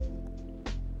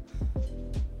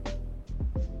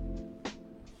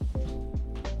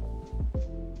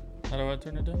How do I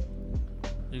turn it down?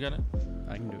 You got it?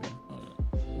 I can do it.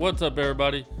 What's up,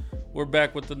 everybody? We're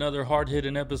back with another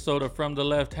hard-hitting episode of From the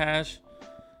Left Hash.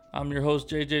 I'm your host,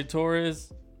 JJ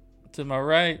Torres. To my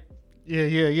right,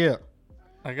 Yeah.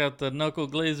 I got the knuckle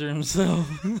glazer himself.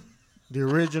 The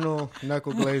original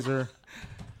knuckle glazer,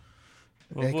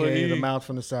 My boy aka the E. mouth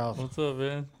from the south. What's up,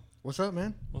 man? What's up,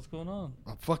 man? What's going on?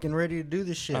 I'm fucking ready to do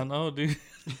this shit. I know, dude.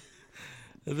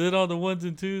 And then on the ones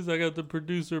and twos, I got the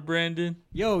producer, Brandon.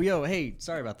 Yo, hey,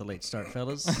 sorry about the late start,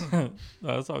 fellas. No,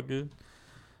 that's all good.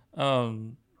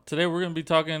 Today we're gonna be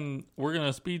talking. We're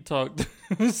gonna speed talk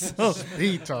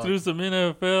Speed talk. through some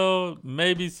NFL,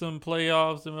 maybe some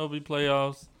playoffs, MLB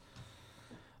playoffs,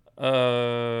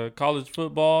 college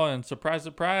football, and surprise,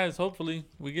 hopefully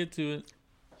we get to it.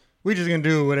 We just gonna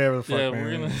do whatever the fuck, Yeah, man.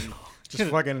 we're gonna. Just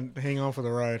fucking hang on for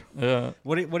the ride. Yeah.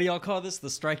 What do y'all call this? The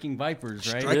Striking Vipers,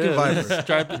 right? Striking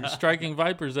Vipers. Striking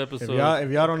Vipers episode.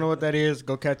 If y'all don't know what that is,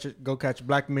 go catch it. Go catch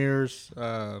Black Mirror's.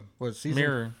 What season?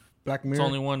 Mirror. Black It's Mirror.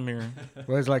 only one mirror.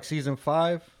 What is like season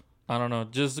 5? I don't know.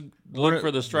 Just look for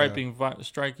the Yeah.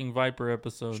 Striking Viper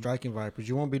episode. Striking Vipers.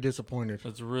 You won't be disappointed.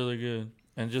 It's really good.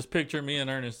 And just picture me and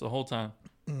Ernest the whole time.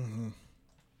 Mm-hmm.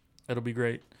 It'll be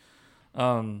great.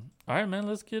 All right, man.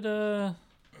 Let's get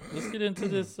into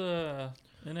this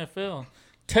NFL.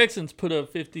 Texans put up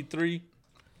 53.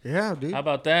 Yeah, dude. How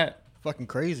about that? Fucking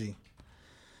crazy.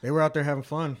 They were out there having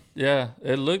fun. Yeah,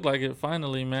 it looked like it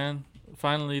finally, man.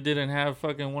 Finally didn't have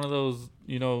fucking one of those,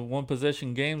 one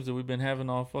possession games that we've been having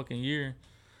all fucking year.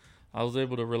 I was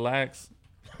able to relax.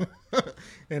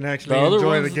 And actually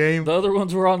enjoy the game. The other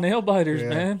ones were all nail biters, Yeah.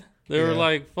 man. They were Yeah.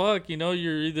 like, fuck,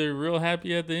 you're either real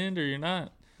happy at the end or you're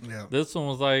not. Yeah. This one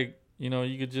was like,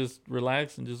 you could just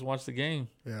relax and just watch the game.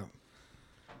 Yeah.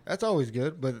 That's always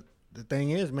good, but the thing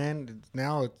is, man,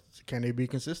 can they be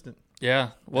consistent? Yeah.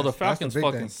 Well, the That's the Falcons big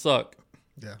fucking thing. suck.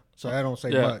 Yeah. So I don't say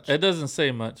Yeah, much. it doesn't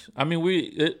say much. I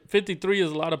mean, 53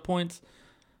 is a lot of points,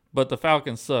 but the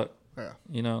Falcons suck. Yeah.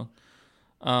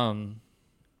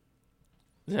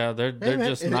 Yeah, they're Hey, man,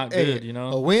 just not good.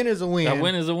 A win is a win. That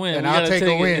win is a win. And We I'll gotta take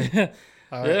a win. it.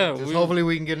 All right, Yeah, just hopefully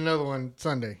we can get another one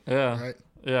Sunday. Yeah. All right.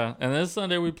 Yeah, and this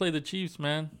Sunday we play the Chiefs,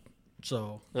 man.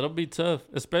 So That'll be tough,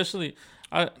 especially.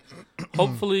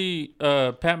 Hopefully,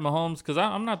 Pat Mahomes, because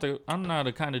I'm not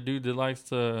the kind of dude that likes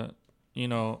to,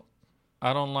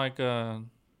 I don't like.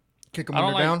 kick them I don't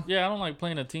under like. down. Yeah, I don't like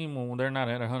playing a team when they're not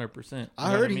at 100%.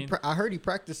 I heard he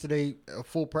practiced today,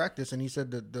 full practice, and he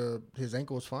said that his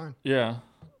ankle was fine. Yeah.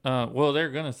 Well, they're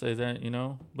gonna say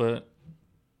that, but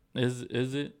is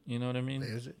it? You know what I mean?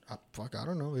 Is it? I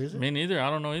don't know. Is it? Me neither. I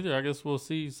don't know either. I guess we'll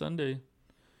see Sunday.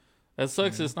 That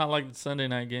sucks. It's not like the Sunday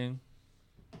night game.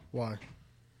 Why?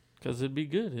 Because it'd be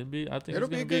good. I think It'll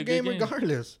be a good game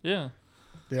regardless. Yeah.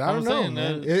 Dude, I don't know, saying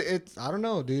man. that- I don't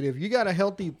know, dude. If you got a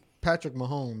healthy Patrick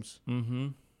Mahomes, Mm-hmm.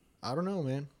 I don't know,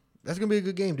 man. That's gonna be a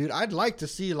good game, dude. I'd like to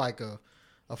see like a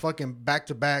fucking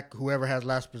back-to-back, whoever has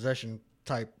last possession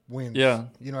type wins. Yeah.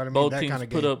 You know what I mean? Both that teams kind of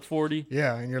put game. up 40.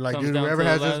 Yeah, and you're like, Comes dude, down whoever to the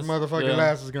has this last. motherfucking Yeah.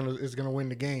 last is gonna win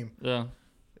the game. Yeah.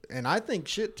 And I think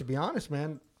shit, to be honest,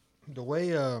 man, the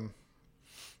way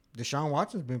Deshaun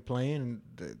Watson's been playing,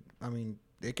 I mean,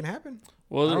 it can happen. I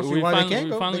Well, don't see we why they finally, can't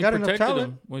we go. finally They got enough protected talent.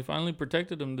 him. We finally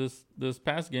protected him this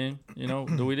past game.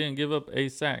 We didn't give up a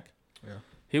sack. Yeah.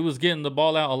 He was getting the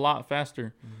ball out a lot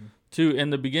faster. Too, in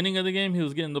the beginning of the game, he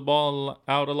was getting the ball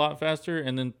out a lot faster,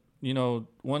 and then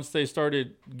once they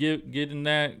started getting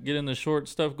the short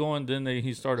stuff going, then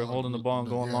he started holding the ball and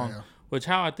going long. Yeah. Which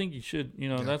how I think you should.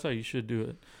 That's how you should do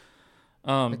it.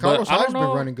 And But Carlos I Hyde's don't been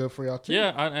know. running good for y'all too. Yeah,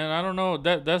 and I don't know.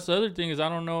 That's the other thing is I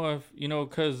don't know if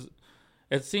because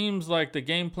it seems like the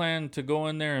game plan to go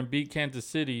in there and beat Kansas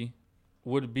City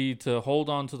would be to hold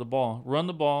on to the ball, run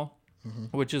the ball,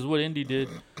 which is what Indy did.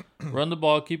 Run the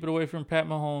ball, keep it away from Pat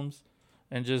Mahomes,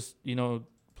 and just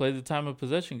play the time of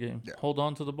possession game. Yeah. Hold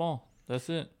on to the ball. That's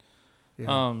it.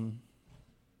 Yeah.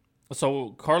 So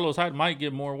Carlos Hyde might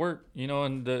get more work,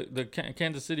 and the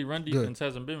Kansas City run defense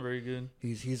hasn't been very good.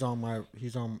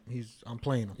 I'm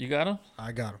playing him. You got him?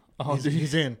 I got him. Oh, dude.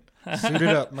 He's in. Suited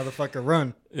up, motherfucker,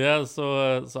 run. Yeah,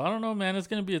 so I don't know, man. It's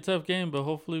gonna be a tough game, but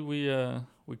hopefully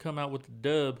we come out with the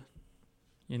dub.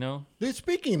 Dude,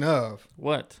 speaking of,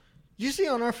 What? you see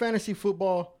on our fantasy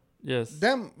football, Yes.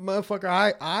 that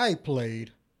motherfucker I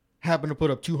played happened to put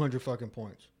up 200 fucking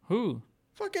points. Who?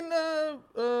 Fucking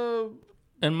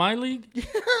In my league?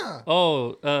 yeah.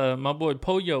 Oh, my boy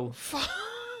Poyo.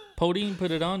 Podine put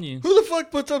it on you, Who the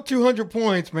fuck puts up 200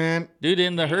 points, man? dude.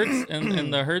 In the Hertz in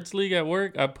the Hertz league at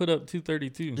work, I put up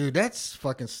 232. Dude, that's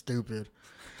fucking stupid.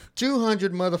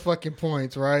 200 motherfucking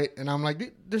points, right? And I'm like,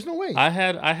 dude, there's no way. I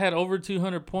had over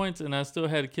 200 points, and I still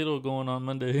had Kittle going on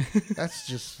Monday.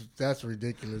 That's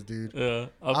ridiculous, dude. Yeah,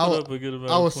 I put up a good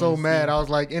amount. I was of so points, mad. too. I was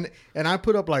like, and I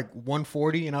put up like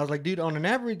 140, and I was like, dude, on an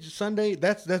average Sunday,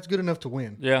 that's good enough to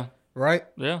win, Yeah, right?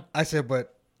 yeah, I said,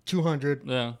 but 200,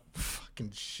 yeah.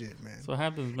 fucking shit, man. That's what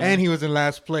happens, man. And he was in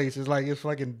last place. It's like it's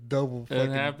fucking double. It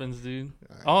Fucking, happens, dude.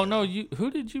 Oh no, who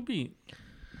did you beat?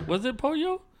 Was it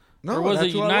Pollo? no, or was that's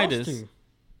it who I lost Unitas? to.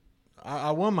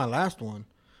 I won my last one,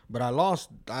 but I lost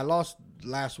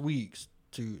last week's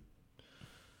to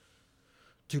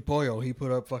Pollo. He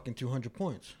put up fucking 200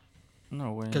 points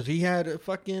No way. because he had a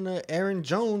fucking Aaron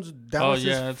Jones. Oh Dallas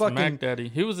yeah, it's fucking Mac Daddy.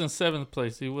 He was in 7th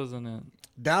place. He wasn't in.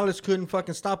 Dallas couldn't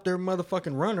fucking stop their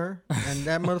motherfucking runner, and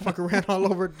that motherfucker ran all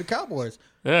over the Cowboys.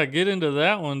 Yeah, get into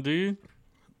that one, dude.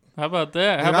 How about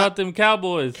that? How Dude, about them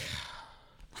Cowboys?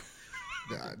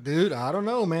 Dude, I don't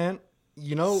know, man.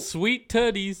 You know, Sweet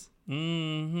Tutties.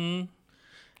 Mm-hmm.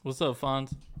 What's up,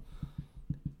 Fonz?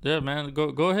 Yeah, man.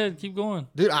 Go ahead. Keep going.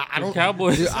 dude, I The don't.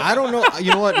 Cowboys. Dude, I don't know.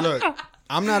 You know what? Look,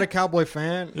 I'm not a Cowboy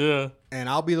fan, Yeah. and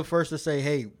I'll be the first to say,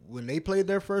 hey, when they played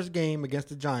their first game against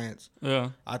the Giants, Yeah.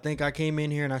 I think I came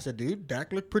in here and I said, dude,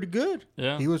 Dak looked pretty good.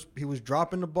 Yeah. He was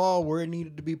dropping the ball where it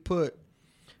needed to be put,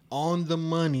 on the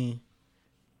money,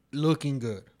 looking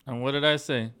good. And what did I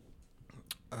say?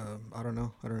 I don't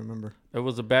know. I don't remember. It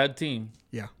was a bad team.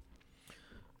 Yeah.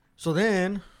 So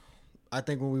then, I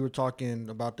think when we were talking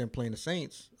about them playing the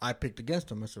Saints, I picked against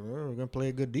them. I said, well, we're gonna play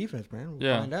a good defense, man. We'll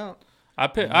Yeah. find out. I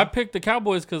picked the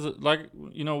Cowboys because, like,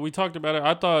 you know, we talked about it.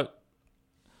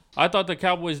 I thought the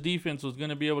Cowboys defense was going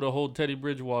to be able to hold Teddy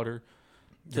Bridgewater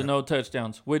to no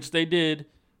touchdowns, which they did,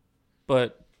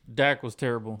 but Dak was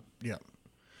terrible. Yeah.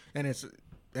 And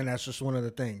that's just one of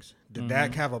the things. Did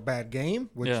Dak have a bad game?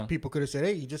 Which Yeah. people could have said,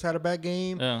 hey, he just had a bad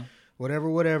game. Yeah,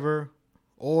 Whatever.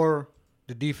 Or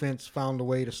the defense found a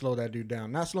way to slow that dude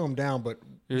down. Not slow him down, but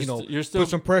you're still put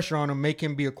some pressure on him, make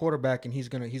him be a quarterback, and he's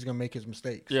gonna make his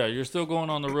mistakes. yeah, you're still going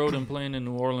on the road and playing in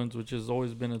New Orleans, which has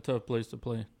always been a tough place to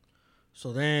play.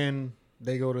 So then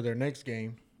they go to their next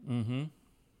game, Mm-hmm.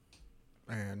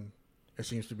 and it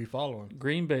seems to be following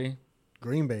Green Bay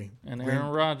Green Bay and Aaron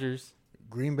Rodgers.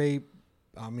 Green Bay.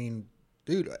 I mean,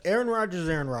 dude, Aaron Rodgers is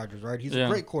Aaron Rodgers, right? He's Yeah. a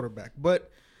great quarterback,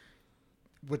 but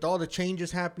with all the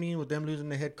changes happening, with them losing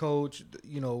the head coach,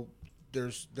 you know,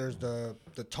 there's the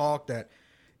talk that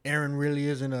Aaron really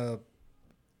isn't a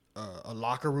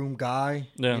locker room guy.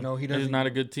 Yeah, You know, he doesn't. he's not a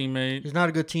good teammate. He's not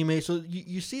a good teammate. So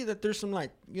you see that there's some,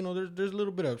 like, you know, there's a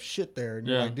little bit of shit there. And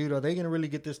you're Yeah. like, dude, are they gonna really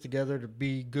get this together to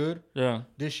be good Yeah,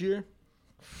 this year?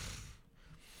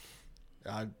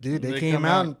 Dude, they They came come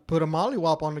out out- and put a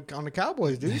mollywop on the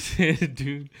Cowboys, dude.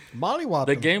 dude. Mollywop.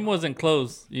 The them. game wasn't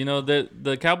close. You know,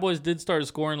 the Cowboys did start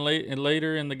scoring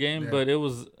later in the game, Yeah. but it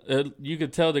was you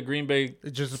could tell that Green Bay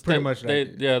It's just pretty much they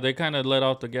that. they kind of let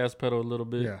off the gas pedal a little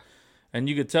bit. Yeah. And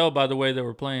you could tell by the way they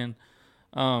were playing.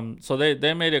 So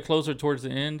they made it closer towards the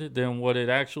end than what it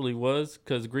actually was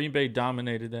because Green Bay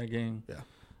dominated that game.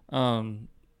 Yeah.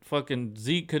 Fucking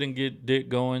Zeke couldn't get Dick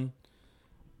going.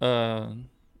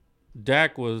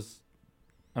 Dak was,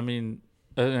 I mean,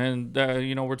 and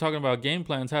you know, we're talking about game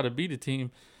plans, how to beat a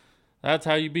team. That's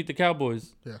how you beat the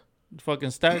Cowboys. Yeah.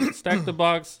 Fucking stack the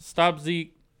box, stop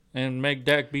Zeke, and make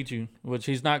Dak beat you, which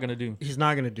he's not gonna do. He's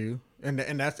not gonna do, and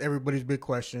that's everybody's big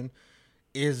question: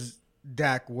 is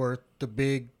Dak worth the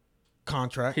big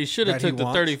contract? He should have that took the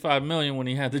wants? $35 million when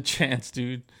he had the chance,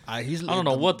 dude. I don't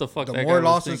know what the fuck The that more guy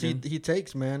was losses thinking. he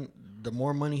takes, man, the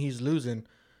more money he's losing.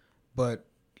 But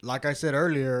like I said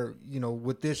earlier, you know,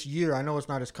 with this year, I know it's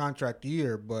not his contract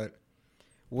year, but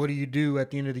what do you do at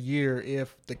the end of the year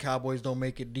if the Cowboys don't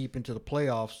make it deep into the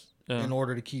playoffs Yeah. in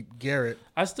order to keep Garrett?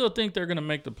 I still think they're gonna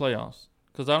make the playoffs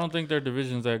because I don't think their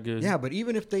division's that good. Yeah, but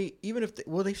even if they,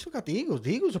 well, they still got the Eagles.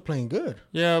 The Eagles are playing good.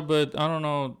 Yeah, but I don't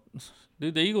know,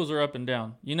 dude. The Eagles are up and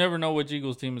down. You never know which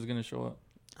Eagles team is gonna show up.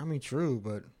 I mean, true,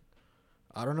 but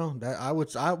I don't know. That I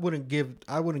wouldn't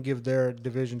give their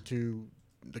division to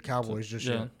the Cowboys just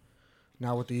Yeah. yet.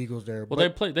 Not with the Eagles there. Well,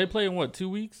 but, they play in what, 2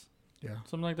 weeks, yeah.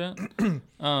 something like that.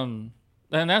 And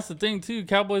that's the thing too.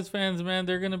 Cowboys fans, man,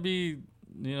 they're gonna be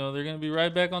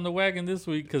right back on the wagon this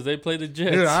week because they play the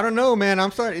Jets. Dude, I don't know, man.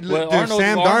 I'm sorry. Well, Dude,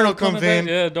 Sam Darnold comes coming in.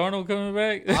 back. Yeah, Darnold coming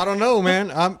back. I don't know,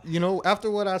 man.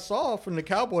 After what I saw from the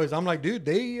Cowboys, I'm like, dude,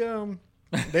 they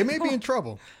may be in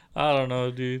trouble. I don't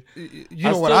know, dude. You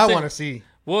I know what still I think- want to see.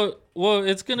 Well,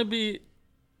 it's gonna be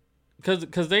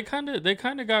because they kind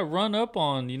of got run up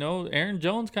on. You know, Aaron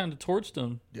Jones kind of torched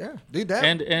them, Yeah, dude, that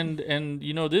and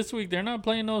you know this week they're not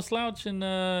playing no slouch. And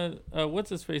what's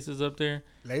his face is up there.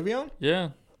 Le'Veon. Yeah,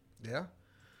 Yeah,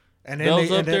 And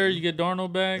Bell's up there. You get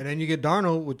Darnold back. And then you get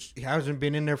Darnold, which hasn't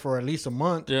been in there for at least a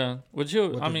month. Yeah, which he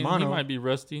might be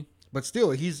rusty. But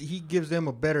still, he gives them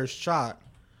a better shot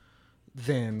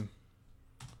than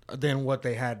what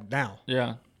they had now.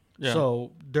 Yeah. Yeah.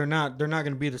 So they're not going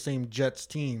to be the same Jets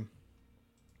team.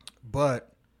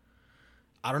 But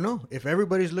I don't know. If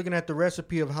everybody's looking at the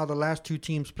recipe of how the last two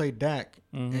teams played Dak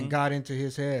and got into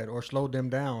his head or slowed them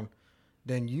down,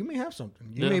 then you may have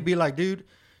something. You may be like, dude,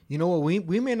 you know what?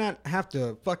 We may not have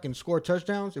to fucking score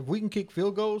touchdowns. If we can kick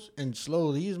field goals and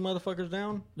slow these motherfuckers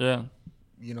down, yeah.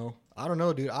 You know, I don't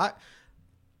know, dude.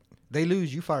 They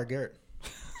lose, you fire Garrett.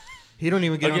 He don't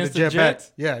even get against on the jet Jets?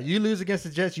 back. Yeah, you lose against the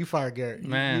Jets, you fire Garrett.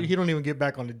 Man. He don't even get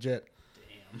back on the jet.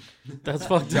 That's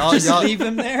fucked up. Just leave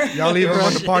him there. Y'all leave him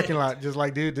on the parking lot, just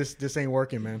like, dude, this ain't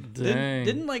working, man. Dang.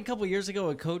 Didn't like a couple years ago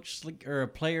a coach or a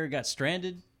player got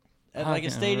stranded at like a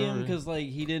stadium because like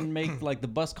he didn't make like the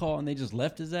bus call and they just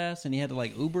left his ass and he had to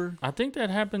like Uber. I think that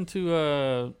happened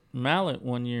to Mallet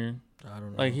one year. I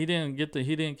don't know. Like he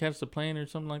didn't catch the plane or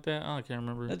something like that. I can't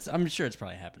remember. I'm sure it's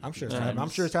probably happened. I'm sure it's happened. I'm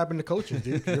sure it's happened to coaches,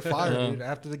 dude. You're fired dude,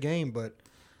 after the game. But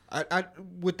I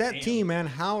with that team, man,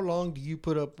 how long do you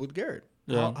put up with Garrett?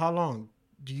 Yeah. How long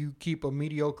do you keep a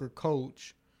mediocre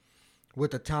coach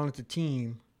with a talented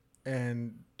team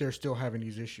and they're still having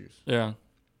these issues? Yeah.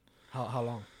 How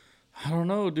long? I don't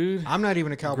know, dude. I'm not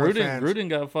even a Cowboy fan. Gruden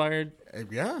got fired.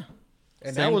 Yeah.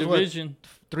 And Same that was division.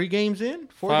 what, 3 games in?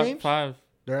 4 games? 5.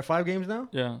 They're at 5 games now?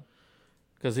 Yeah.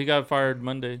 Because he got fired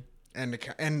Monday. And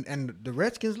the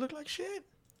Redskins look like shit.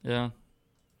 Yeah.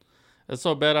 That's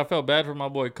so bad. I felt bad for my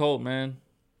boy Colt, man.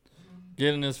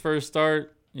 Getting his first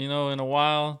start, in a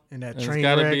while. And that and train it's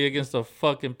got to wreck. be against the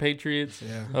fucking Patriots,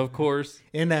 Yeah. of course.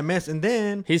 In that mess. And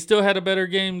then, He still had a better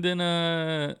game than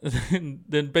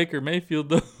than Baker Mayfield,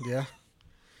 though. yeah.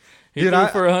 He Dude, threw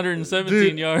for 117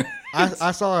 dude, yards.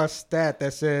 I saw a stat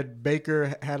that said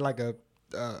Baker had like a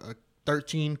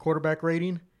 13 quarterback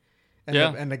rating. And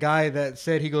Yeah. and the guy that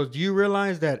said, he goes, do you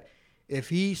realize that if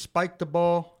he spiked the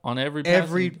ball On every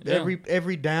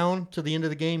every down to the end of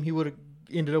the game, he would have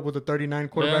ended up with a 39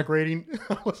 quarterback rating?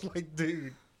 I was like,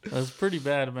 dude, That's pretty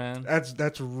bad, man.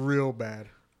 that's real bad.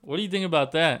 What do you think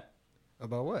about that?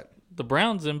 About what? The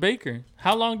Browns and Baker.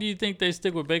 How long do you think they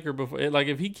stick with Baker before? Like,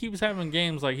 if he keeps having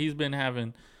games like he's been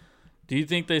having, do you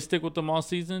think they stick with him all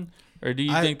season, or do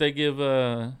you think they give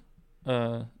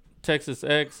Texas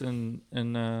X and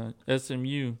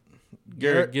SMU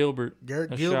Garrett Gilbert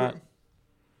a shot?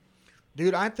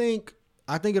 Dude, I think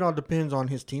it all depends on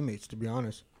his teammates. To be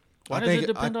honest, Why does it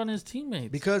depend on his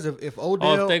teammates? Because if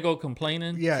Odell, if they go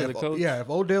complaining to the coach,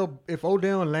 if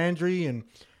Odell and Landry and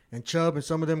Chubb and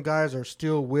some of them guys are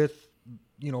still with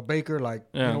Baker, like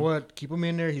you know what, keep him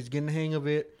in there. He's getting the hang of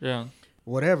it. Yeah.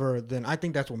 Whatever. Then I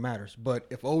think that's what matters. But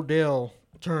if Odell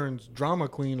turns drama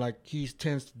queen like he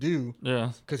tends to do,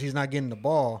 because he's not getting the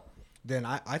ball, then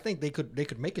I think they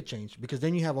could make a change, because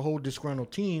then you have a whole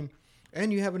disgruntled team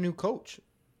and you have a new coach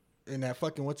in that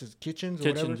fucking Kitchens or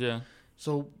whatever. Yeah.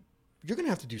 So you're gonna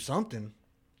have to do something.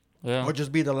 Yeah. Or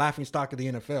just be the laughing stock of the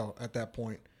NFL at that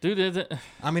point. Dude,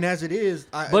 I mean, as it is.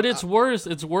 But it's worse.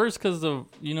 It's worse because of,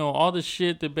 all the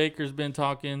shit that Baker's been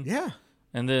talking. Yeah.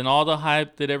 And then all the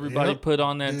hype that everybody put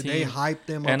on that team. They hyped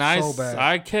them and up so bad.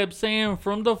 I kept saying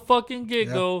from the fucking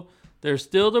get-go, they're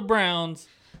still the Browns.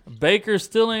 Baker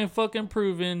still ain't fucking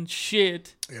proven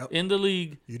shit in the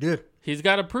league. You did. He's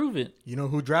got to prove it. You know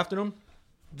who drafted him?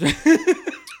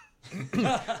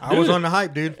 I was on the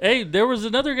hype, dude. Hey, there was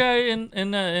another guy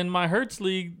in my Hertz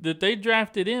league that they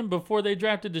drafted in before they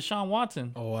drafted Deshaun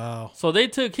Watson. Oh, wow. So they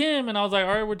took him, and I was like,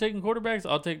 all right, we're taking quarterbacks.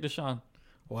 I'll take Deshaun.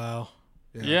 Wow.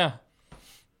 Yeah.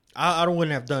 I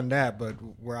wouldn't have done that, but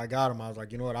where I got him, I was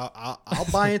like, you know what?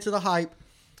 I'll buy into the hype.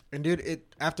 And dude,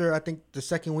 after I think the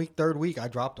second week, third week, I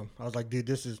dropped him. I was like, dude,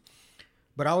 this is.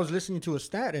 But I was listening to a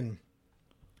stat, and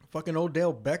fucking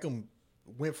Odell Beckham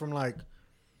went from like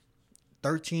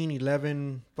 13,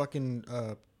 11 fucking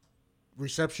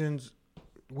receptions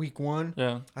week 1.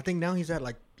 Yeah. I think now he's at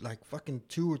like fucking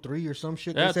 2 or 3 or some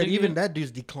shit. Yeah, They said even that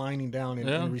dude's declining down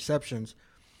in receptions.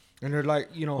 And they're like,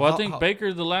 Well, I think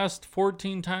Baker, the last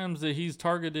 14 times that he's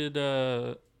targeted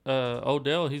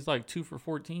Odell, he's like 2 for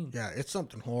 14. Yeah, it's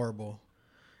something horrible.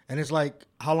 And it's like,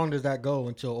 how long does that go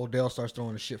until Odell starts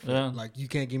throwing the shit for it? Like, you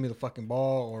can't give me the fucking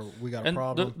ball, or we got a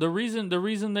problem. The reason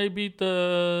they beat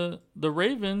the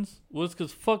Ravens was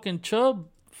because fucking Chubb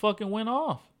fucking went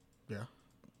off. Yeah.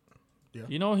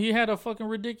 He had a fucking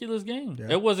ridiculous game. Yeah.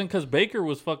 It wasn't because Baker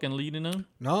was fucking leading them.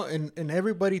 No, and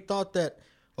everybody thought that,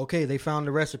 okay, they found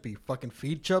the recipe. Fucking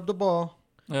feed Chubb the ball.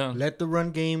 Yeah. Let the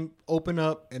run game open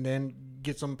up, and then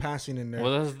get some passing in there.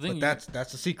 Well, that's the thing. But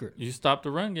that's the secret. You stop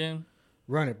the run game.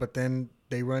 run it. But then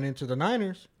they run into the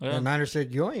Niners. Yeah. The Niners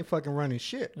said, "You ain't fucking running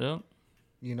shit." Yeah.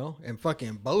 You know, and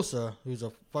fucking Bosa, who's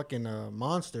a fucking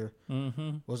monster,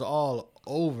 Mm-hmm. was all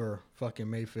over fucking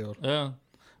Mayfield. Yeah.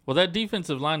 Well, that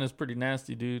defensive line is pretty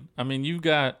nasty, dude. I mean, you've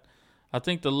got, I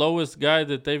think the lowest guy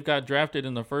that they've got drafted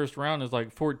in the first round is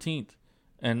like 14th,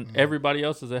 and everybody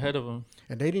else is ahead of him.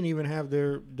 And they didn't even have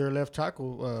their left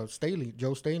tackle,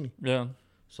 Joe Staley. Yeah.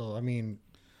 So, I mean,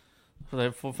 So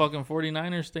that fucking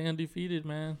 49ers stay undefeated,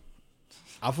 man.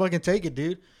 I'll fucking take it,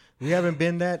 dude. We haven't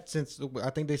been that since,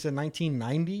 I think they said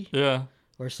 1990 Yeah.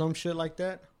 or some shit like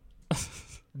that.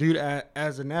 Dude,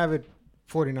 as an avid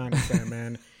 49ers fan,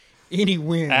 man, any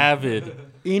win, Avid.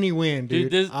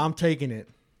 dude, this- I'm taking it.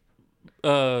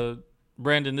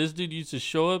 Brandon, this dude used to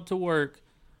show up to work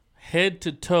head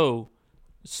to toe,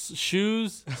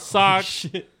 shoes, socks,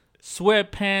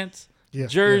 sweatpants, Yeah,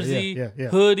 jersey, yeah.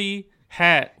 hoodie,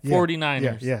 hat, Yeah,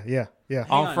 49ers. Yeah. Hang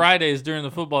On on. Fridays during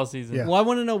the football season. Yeah. Well, I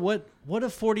want to know what do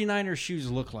 49ers shoes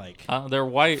look like? They're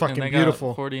white Fucking and they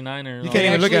beautiful. got 49ers. You on can't They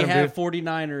even look actually at 'em, have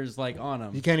 49ers like on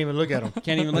them. You can't even look at them.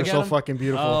 Can't even look They're at so them? fucking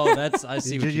beautiful. Oh, that's I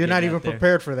see. What You're not even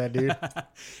prepared for that, dude.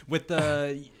 with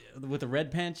the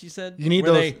red pants. You said You need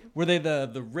were those- Were they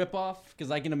the rip off?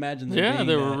 Because I can imagine. Them Yeah, being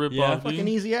they that. were rip Yeah. off. Fucking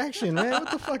easy action, man.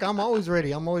 What the fuck? I'm always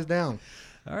ready. I'm always down.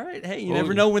 All right. Hey, you Oh,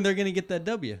 never yeah. know when they're gonna get that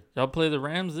W. Y'all play the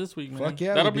Rams this week, man. Fuck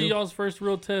yeah, That'll we be do. y'all's first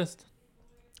real test.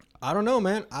 I don't know,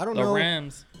 man. I don't The know.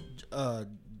 Rams.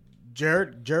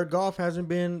 Jared Goff hasn't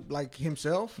been like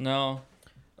himself. No.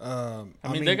 I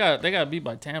I mean, they got beat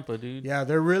by Tampa, dude. Yeah,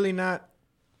 they're really not.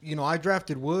 You know, I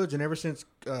drafted Woods, and ever since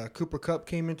Cooper Kupp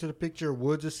came into the picture,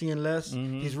 Woods is seeing less.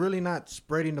 Mhm. He's really not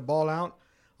spreading the ball out.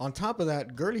 On top of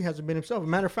that, Gurley hasn't been himself.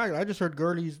 Matter of fact, I just heard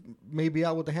Gurley's maybe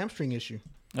out with a hamstring issue.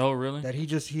 Oh, really? That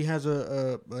he has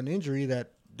an injury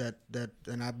that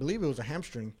and I believe it was a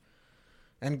hamstring.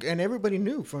 And everybody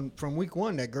knew from week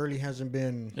one that Gurley hasn't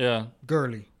been Yeah.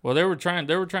 Gurley. Well, they were trying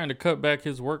to cut back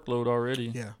his workload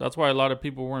already. Yeah. That's why a lot of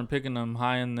people weren't picking him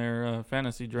high in their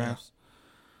fantasy drafts.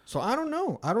 So I don't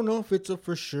know. I don't know if it's a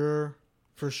for sure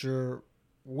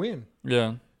win.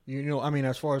 Yeah. You know, I mean,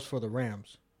 as far as for the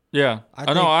Rams. Yeah. I I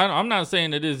know. think- I'm not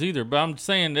saying it is either, but I'm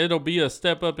saying it'll be a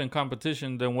step up in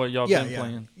competition than what y'all been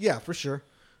playing. Yeah, for sure.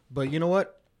 But you know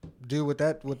what? Dude, with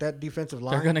that defensive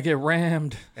line They're gonna get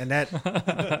rammed. and that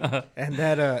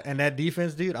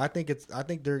defense, dude, I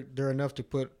think they're enough to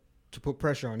put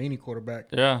pressure on any quarterback.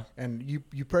 Yeah. And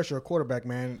you pressure a quarterback,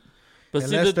 man. But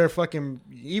Unless see, they're fucking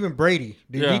even Brady,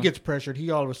 dude, Yeah. he gets pressured.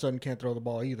 He all of a sudden can't throw the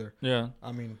ball either. yeah.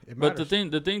 I mean, it But matters.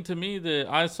 the thing to me that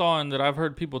I saw and that I've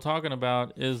heard people talking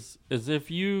about is if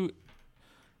you,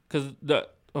 because the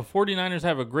 49ers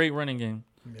have a great running game,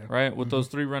 Yeah. right, with those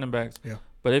three running backs. Yeah.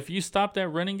 But if you stop that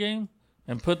running game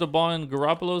and put the ball in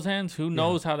Garoppolo's hands, who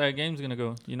knows how that game's gonna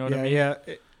go? You know what I mean? Yeah.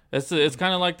 It's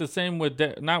kind of like the same with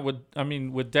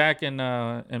with Dak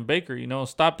and Baker. You know,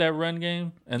 stop that run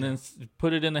game and then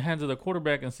put it in the hands of the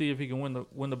quarterback and see if he can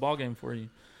win the ball game for you.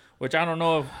 Which I don't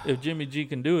know if Jimmy G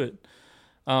can do it.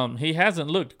 He hasn't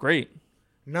looked great.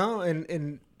 No,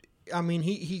 and I mean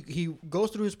he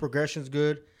goes through his progressions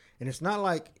good, and it's not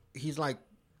like he's like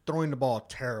throwing the ball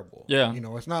terrible. Yeah. You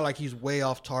know, it's not like he's way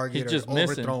off target He's or just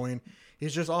missing. overthrowing.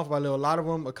 He's just off by a little. A lot of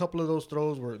them, a couple of those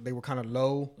throws were kind of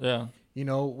low. Yeah. You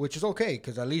know, which is okay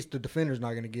because at least the defender's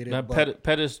not going to get it. Now, but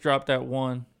Pettis dropped that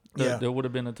one. Yeah. That would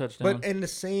have been a touchdown. but in the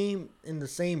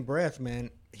same breath, man,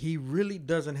 he really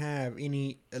doesn't have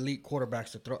any elite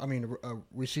quarterbacks to throw. I mean,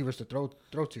 receivers to throw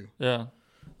to. yeah.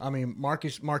 I mean,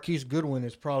 Marquise Goodwin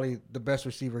is probably the best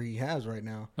receiver he has right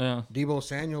now. Yeah. Debo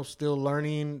Samuel's still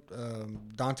learning.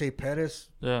 Dante Pettis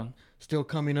Yeah. still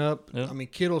coming up. Yeah. I mean,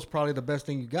 Kittle's probably the best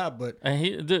thing you got, but And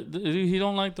he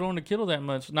don't like throwing the Kittle that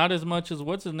much. Not as much as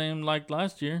what's his name liked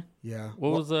last year. yeah.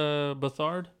 What was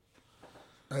Bethard?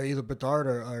 Either Bethard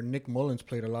or Nick Mullins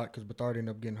played a lot because Bethard ended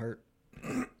up getting hurt.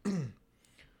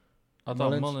 I thought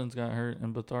Mullins? Mullins got hurt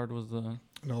and Bethard was the.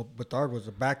 No, Bethard was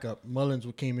a backup. Mullins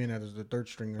came in as the third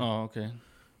stringer. Oh, okay.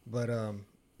 But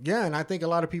yeah, and I think a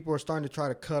lot of people are starting to try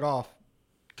to cut off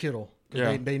Kittle. 'Cause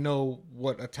Yeah. they know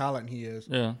what a talent he is,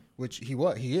 Yeah. which he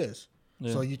is.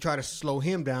 Yeah. So you try to slow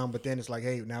him down, but then it's like,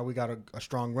 hey, now we got a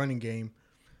strong running game,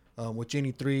 with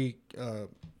any three,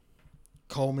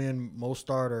 Coleman,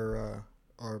 Mostart, or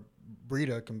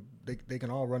Breida they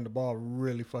can all run the ball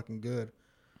really fucking good.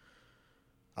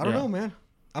 I don't Yeah. know, man.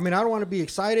 I mean, I don't want to be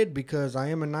excited because I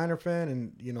am a Niner fan,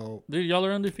 and you know, Dude, y'all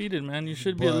are undefeated, man. You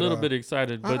should be a But, little bit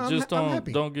excited, but I'm just I'm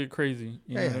happy. don't get crazy.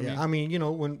 You know yeah, what I mean? yeah. I mean, you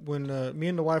know, when me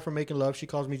and the wife are making love, she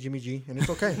calls me Jimmy G, and it's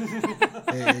okay.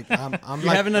 I'm You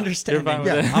like, have an understanding. You're fine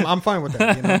with yeah, I'm fine with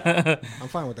that. You know? I'm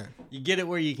fine with that. You get it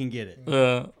where you can get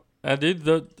it.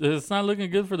 It's not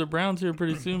looking good for the Browns here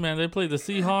pretty soon, man. They play the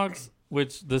Seahawks,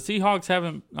 which the Seahawks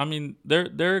haven't. I mean,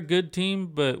 they're a good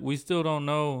team, but we still don't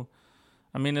know.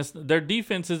 I mean, their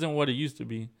defense isn't what it used to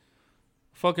be.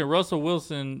 Fucking Russell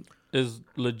Wilson is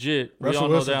legit. Russell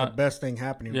Wilson's the best thing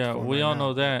happening. Yeah, we all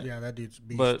know that. Yeah, that dude's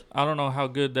beast. But I don't know how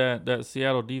good that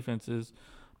Seattle defense is.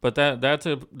 But that's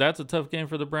a tough game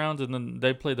for the Browns, and then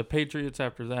they play the Patriots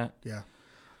after that. Yeah,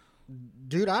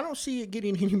 dude, I don't see it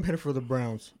getting any better for the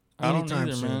Browns. I don't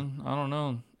either, man. I don't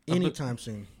know. Anytime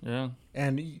soon. Yeah.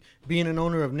 And being an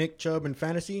owner of Nick Chubb in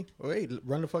fantasy, wait,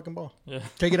 run the fucking ball. Yeah.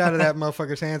 Take it out of that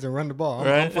motherfucker's hands and run the ball.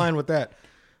 I'm fine with that.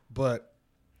 But,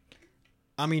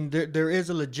 I mean, there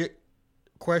is a legit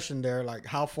question there, like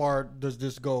how far does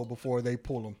this go before they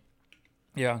pull him?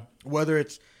 Yeah. Whether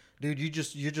it's, dude,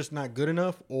 you're just not good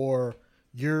enough, or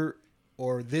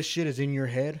this shit is in your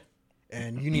head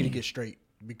and you need to get straight.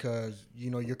 Because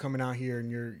you're coming out here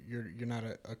and you're not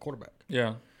a quarterback.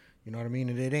 Yeah, you know what I mean.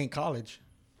 And it ain't college.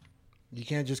 You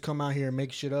can't just come out here and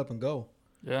make shit up and go.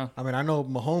 Yeah. I mean, I know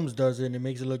Mahomes does it and it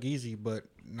makes it look easy, but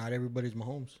not everybody's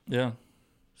Mahomes. Yeah.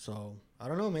 So I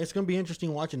don't know, man. It's gonna be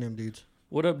interesting watching them dudes.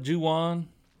 What up, Juwan?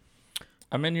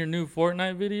 I'm in your new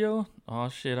Fortnite video. Oh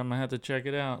shit, I'm gonna have to check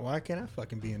it out. Why can't I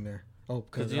fucking be in there? Oh,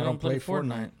 because you don't play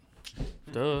Fortnite.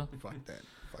 Duh. Fuck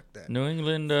that. New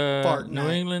England,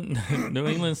 New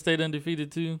England stayed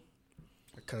undefeated too.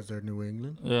 Because they're New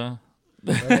England. Yeah.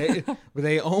 but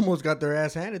they almost got their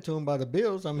ass handed to them by the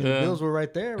Bills. I mean, the Bills were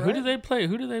right there, right? Who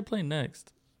do they play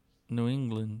next? New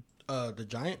England. The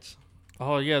Giants.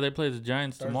 Oh yeah, they play the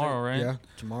Giants tomorrow, right? Yeah,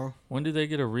 tomorrow. When do they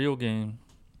get a real game?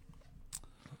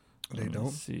 They don't.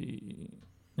 Let's see.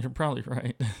 You're probably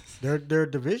right. Their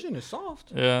division is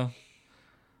soft. Yeah.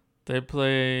 They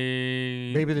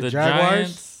play maybe the Jaguars.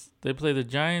 Giants. They play the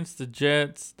Giants, the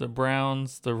Jets, the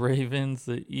Browns, the Ravens,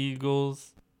 the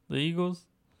Eagles. The Eagles.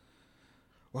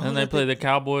 Well, and they play the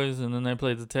Cowboys, and then they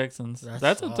play the Texans.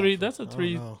 That's a three. That's a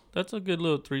good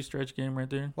little 3-stretch game right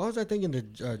there. Why was I thinking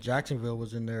that Jacksonville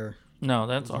was in there? No,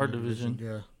 that's our division.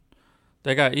 Yeah.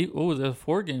 They got there's a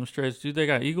 4-game stretch, dude. They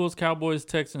got Eagles, Cowboys,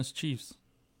 Texans, Chiefs.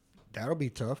 That'll be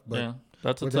tough, but yeah,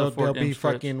 that's a tough 4-game stretch. They'll be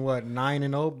fucking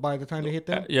 9-0 by the time they hit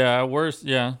that. Yeah, worse.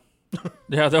 Yeah,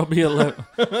 yeah, they'll be 11.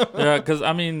 Yeah, because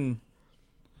I mean,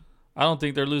 I don't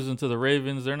think they're losing to the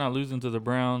Ravens. They're not losing to the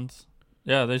Browns.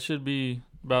 Yeah, they should be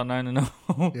about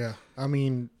 9-0. Yeah, I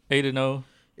mean 8-0.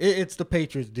 It's the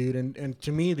Patriots, dude, and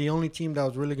to me, the only team that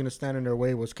was really going to stand in their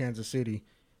way was Kansas City.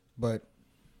 But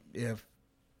if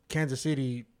Kansas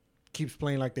City keeps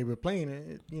playing like they were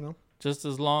playing, just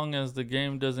as long as the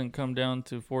game doesn't come down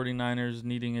to 49ers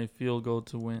needing a field goal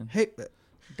to win. Hey,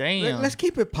 damn. Let's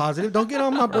keep it positive. Don't get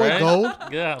on my boy Gold.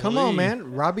 Yeah, come on,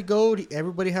 man. Robbie Gold.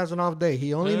 Everybody has an off day.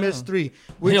 He only missed 3.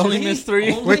 He only missed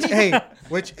 3.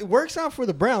 Which works out for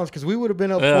the Browns because we would have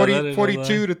been up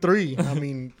 42 to 3. I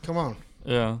mean, come on.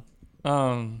 Yeah.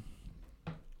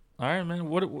 All right, man.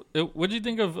 What do you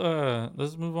think of?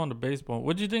 Let's move on to baseball.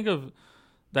 What do you think of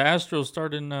the Astros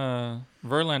starting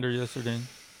Verlander yesterday?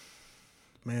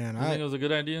 Man, I think it was a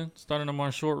good idea starting him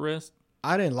on short rest.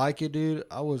 I didn't like it, dude.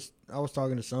 I was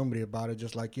talking to somebody about it,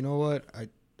 just like, you know what?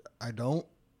 I don't.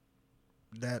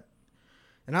 That,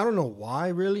 and I don't know why,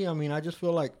 really. I mean, I just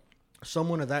feel like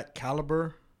someone of that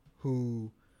caliber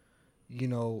who,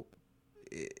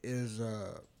 is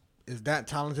that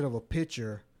talented of a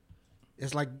pitcher.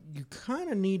 It's like you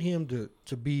kind of need him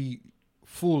to be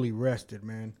fully rested,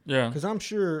 man. Yeah. Because I'm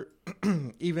sure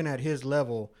even at his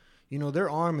level, their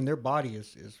arm and their body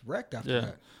is wrecked after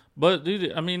that. But,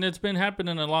 dude, I mean, it's been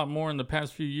happening a lot more in the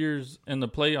past few years in the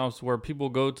playoffs where people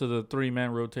go to the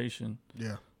 3-man rotation.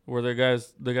 Yeah. Where the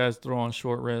guys throw on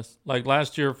short rest. Like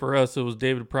last year for us, it was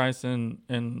David Price and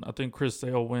I think Chris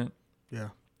Sale went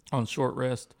on short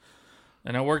rest.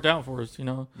 And it worked out for us,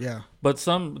 Yeah. But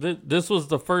this was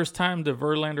the first time that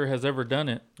Verlander has ever done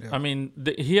it. Yeah. I mean,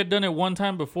 he had done it one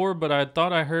time before, but I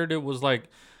thought I heard it was like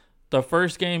the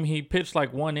first game he pitched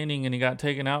like 1 inning and he got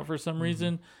taken out for some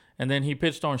reason. And then he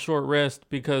pitched on short rest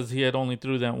because he had only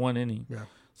threw that 1 inning. Yeah.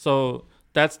 So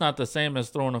that's not the same as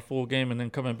throwing a full game and then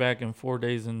coming back in 4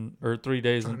 days or 3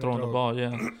 days and throwing the ball.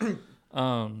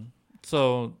 Yeah.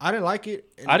 So I didn't like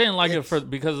it. I didn't like it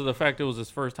because of the fact it was his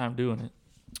first time doing it.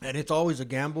 And it's always a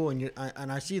gamble, and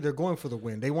I see they're going for the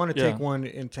win. They want to take one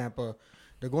in Tampa.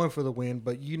 They're going for the win,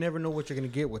 but you never know what you're going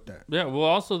to get with that. Yeah. Well,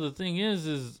 also the thing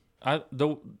is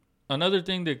another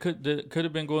thing that could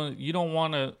have been going. You don't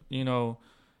want to, you don't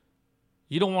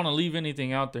want to leave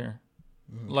anything out there.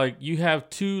 Mm-hmm. Like you have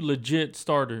 2 legit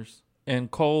starters, and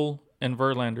Cole and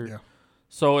Verlander. Yeah.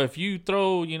 So if you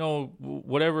throw,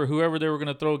 whoever they were going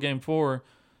to throw game 4,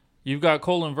 you've got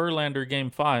Cole and Verlander game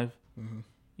 5. Mm-hmm.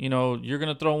 you know, you're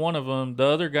gonna throw one of them. The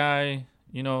other guy,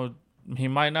 you know, he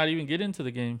might not even get into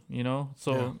the game. You know,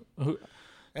 so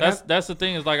that's the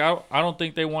thing is like I don't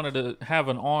think they wanted to have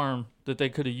an arm that they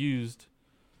could have used.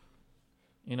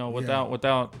 You know,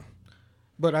 without.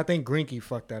 But I think Greinke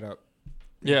fucked that up.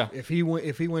 Yeah. If he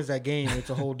wins that game,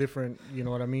 it's a whole different. You know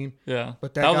what I mean? Yeah.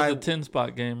 But that was a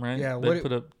 10-spot game, right? Yeah.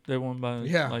 They won by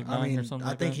like 9 or something.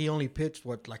 I think he only pitched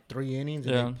like 3 innings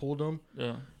and they pulled him.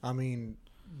 Yeah. I mean,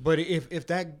 but if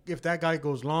that guy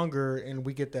goes longer and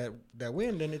we get that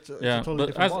win, then it's a totally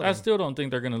different ballgame. I still don't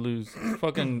think they're gonna lose.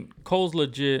 Fucking Cole's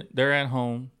legit. They're at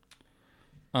home.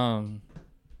 I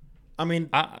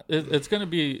mean, it's gonna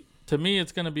be. To me,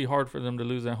 it's going to be hard for them to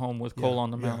lose at home with Cole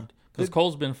on the mound. Because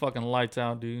Cole's been fucking lights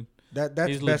out, dude. That's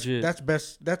He's best. legit.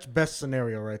 That's best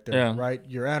scenario right there. Yeah. Right?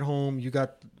 You're at home. You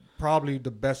got probably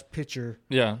the best pitcher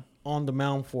on the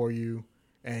mound for you,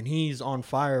 and he's on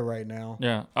fire right now.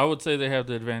 Yeah. I would say they have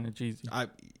the advantage easy.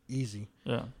 Easy.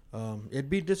 Yeah. It'd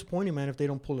be disappointing, man, if they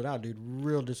don't pull it out, dude.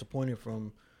 Real disappointing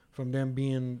from them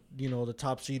being, you know, the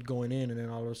top seed going in, and then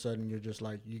all of a sudden you're just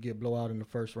like, you get blowout in the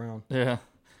first round. Yeah.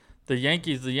 The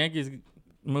Yankees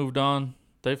moved on.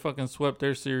 They fucking swept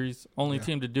their series. Only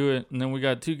team to do it. And then we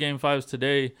got 2 Game 5s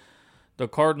today. The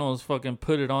Cardinals fucking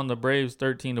put it on the Braves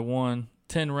 13-1.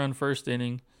 10-run first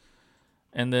inning.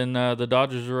 And then the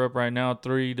Dodgers are up right now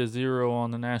 3-0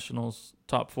 on the Nationals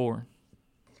top 4.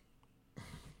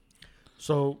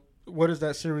 So what is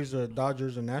that series of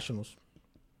Dodgers and Nationals?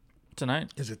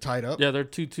 Tonight. Is it tied up? Yeah, they're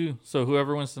 2-2. So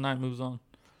whoever wins tonight moves on.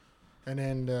 And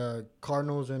then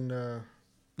Cardinals and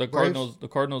the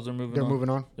Cardinals are moving on. They're moving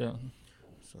on? Yeah.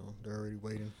 So they're already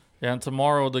waiting. Yeah, and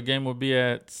tomorrow the game will be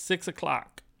at 6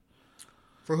 o'clock.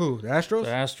 For who? The Astros?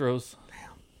 The Astros. Damn.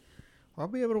 I'll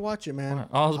be able to watch it, man.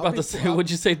 I was about to say,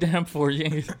 what'd you say damn for,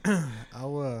 Yankees? I'm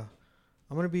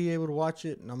going to be able to watch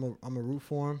it, and I'm a root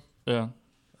for them.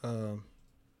 Yeah.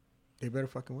 They better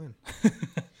fucking win.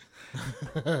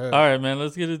 All right, man.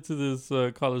 Let's get into this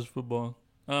college football.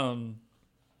 I'm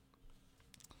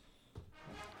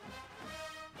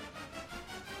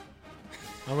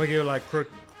gonna give like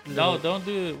crook. No, don't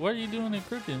do it. What are you doing it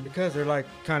crooked? Because they're like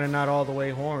kind of not all the way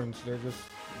horns.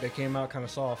 They came out kind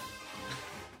of soft.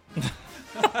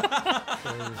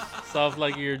 Soft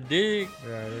like your dick.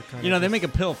 Yeah, they're kind. You know, they make a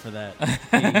pill for that.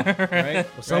 Right?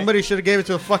 Well, somebody should have gave it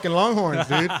to the fucking Longhorns,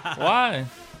 dude. Why?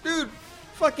 Dude,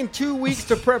 fucking 2 weeks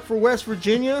to prep for West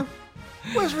Virginia.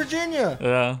 West Virginia.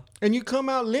 Yeah. And you come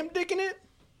out limp dicking it?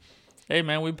 Hey,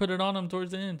 man, we put it on them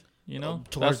towards the end. You know,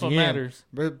 towards that's what the end. matters.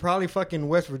 But probably fucking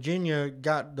West Virginia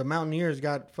the Mountaineers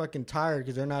got fucking tired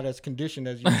because they're not as conditioned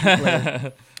as you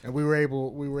players. And we were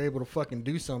able to fucking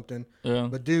do something. Yeah.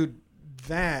 But dude,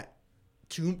 that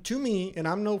to me, and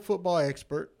I'm no football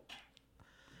expert,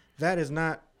 that is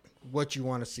not what you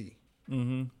want to see.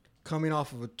 Mm-hmm. Coming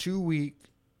off of a 2-week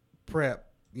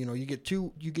prep, you know, you get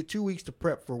 2 weeks to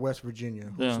prep for West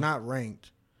Virginia, who's not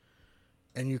ranked,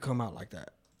 and you come out like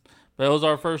that. That was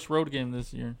our first road game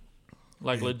this year.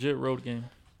 Like legit road game.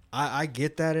 I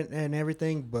get that and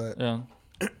everything, but yeah.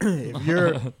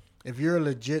 if you're a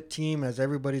legit team, as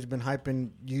everybody's been hyping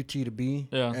UT to be,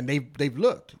 and they've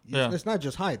looked. It's not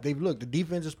just hype. They've looked. The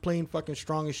defense is playing fucking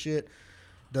strong as shit.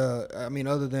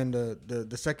 Other than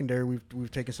the secondary,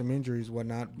 we've taken some injuries and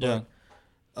whatnot. But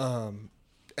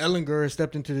Ellinger has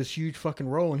stepped into this huge fucking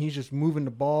role, and he's just moving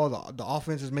the ball. The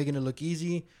offense is making it look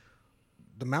easy.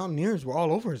 The Mountaineers were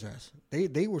all over his ass.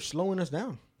 They were slowing us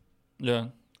down. Yeah.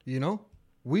 You know?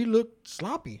 We looked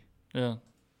sloppy. Yeah.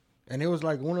 And it was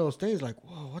like one of those things like,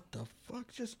 whoa, what the fuck?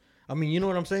 You know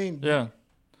what I'm saying? Yeah.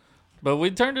 But we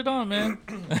turned it on, man.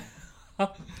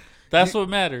 That's what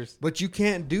matters. But you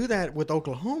can't do that with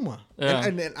Oklahoma. Yeah.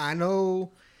 And I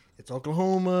know it's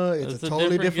Oklahoma. It's a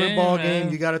totally different game, ball man.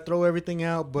 game. You got to throw everything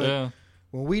out. But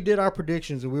when we did our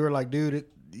predictions and we were like, dude,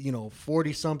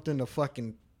 40-something to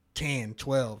fucking 10,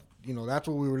 12. You know, that's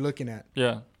what we were looking at.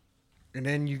 Yeah. And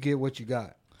then you get what you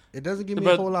got. It doesn't give me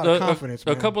a whole lot of confidence,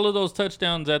 man. A couple of those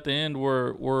touchdowns at the end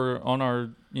were on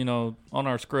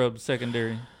our scrub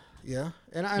secondary. Yeah.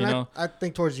 And I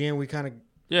think towards the end we kind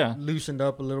of loosened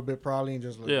up a little bit probably and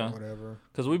just whatever.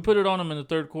 Because we put it on them in the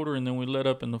third quarter and then we let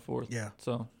up in the fourth. Yeah.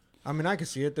 So. I mean, I could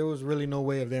see it. There was really no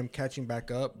way of them catching back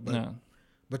up.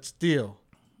 But still.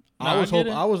 I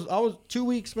was 2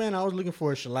 weeks, man. I was looking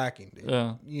for a shellacking, dude.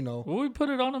 Yeah. You know. Well, we put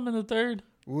it on them in the third.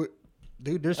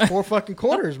 Dude, there's 4 fucking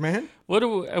quarters, man. What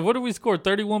do we score?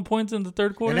 31 points in the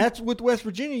third quarter? And that's with West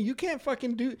Virginia. You can't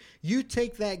fucking do. You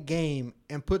take that game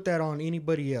and put that on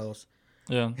anybody else.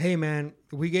 Yeah. Hey, man,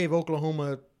 we gave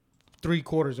Oklahoma 3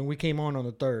 quarters and we came on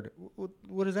the third.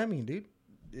 What does that mean, dude?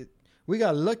 We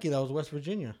got lucky that was West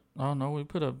Virginia. Oh no, we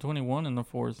put up 21 in the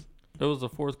fourth. It was the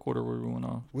fourth quarter where we went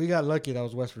off. We got lucky. That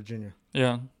was West Virginia.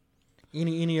 Yeah.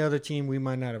 Any other team, we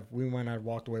might not have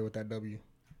walked away with that W.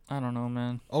 I don't know,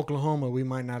 man. Oklahoma, we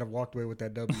might not have walked away with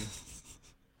that W.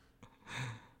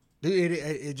 Dude,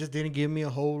 it just didn't give me a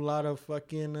whole lot of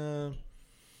fucking,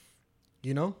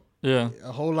 Yeah.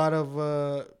 a whole lot of,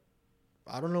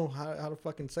 I don't know how to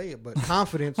fucking say it, but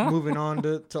confidence moving on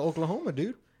to Oklahoma,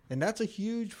 dude. And that's a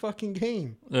huge fucking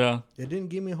game. Yeah. It didn't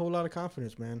give me a whole lot of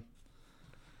confidence, man.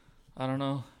 I don't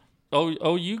know.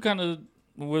 Oh, you kind of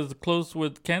was close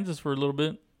with Kansas for a little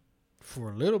bit.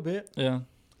 For a little bit. Yeah.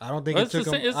 I don't think Well, it took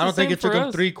them. it's I don't the think it same took for them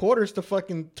us. 3 quarters to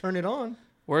fucking turn it on.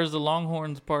 Where's the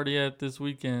Longhorns party at this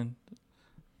weekend?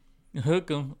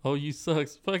 Hook 'em. Oh, you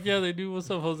sucks. Fuck yeah, they do. What's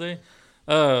up, Jose?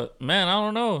 Man, I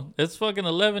don't know. It's fucking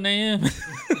 11 a.m.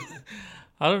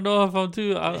 I don't know if I'm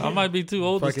too. I might be too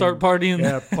old to start partying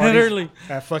that parties early.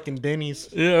 At fucking Denny's.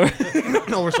 Yeah.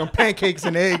 Over some pancakes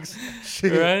and eggs.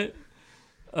 Shit. Right.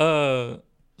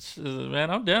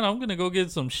 Man, I'm down. I'm gonna go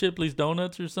get some Shipley's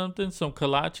donuts or something. Some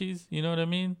kolaches. You know what I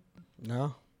mean?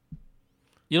 No.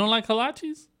 You don't like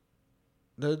kolaches?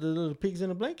 The pigs in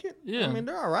a blanket? Yeah. I mean,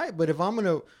 they're all right, but if I'm going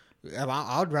to,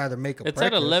 I'd rather make a It's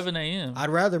breakfast. at 11 a.m.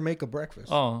 I'd rather make a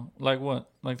breakfast. Oh, like what?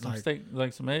 Like some Like- steak,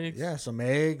 like some eggs? Yeah, some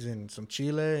eggs and some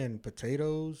chile and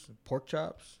potatoes, pork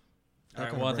chops. All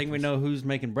right, well, I think we know who's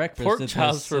making breakfast. Pork at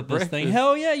chops this- for at this thing. breakfast.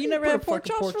 Hell yeah, you never Put a had pork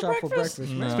fucking chops for breakfast?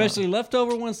 man. No. Especially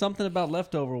leftover ones. Something about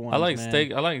leftover ones. I like man.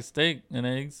 steak. I like steak and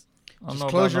eggs. I don't Just know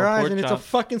close about your no eyes pork and it's a chops.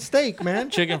 fucking steak,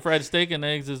 man. Chicken fried steak and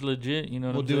eggs is legit. You know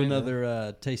what We'll I'm do saying?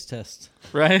 another taste test.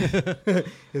 Right?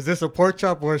 Is this a pork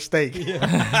chop or a steak?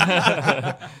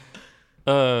 Yeah,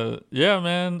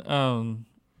 man.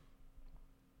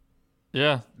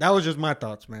 Yeah. That was just my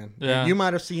thoughts, man. Yeah. You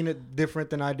might have seen it different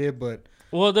than I did, but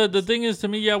Well, the thing is, to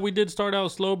me, yeah, we did start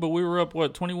out slow, but we were up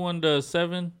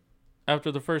 21-7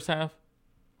 after the first half.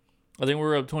 I think we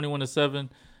were up 21-7,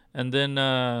 and then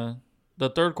the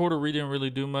third quarter we didn't really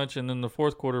do much, and then the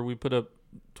fourth quarter we put up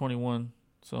 21.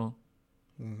 So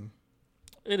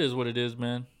it is what it is,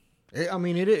 man. I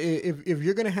mean, if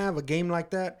you're gonna have a game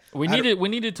like that, We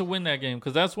needed to win that game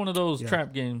because that's one of those Yeah.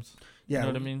 trap games. yeah, You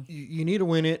know what I mean? You need to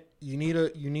win it. You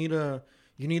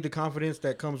need the confidence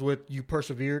that comes with you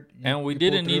persevered. And we you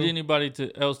didn't pulled need through.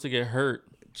 anybody else to get hurt.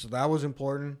 So that was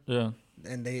important. Yeah.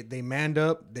 And they manned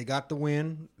up. They got the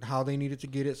win how they needed to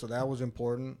get it. So that was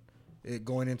important.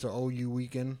 Going into OU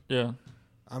weekend. Yeah.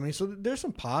 I mean, so there's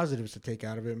some positives to take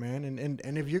out of it, man.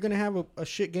 And if you're gonna have a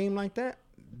shit game like that,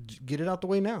 get it out the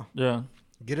way now. Yeah.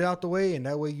 Get it out the way, and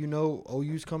that way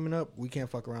OU's coming up. We can't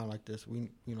fuck around like this. You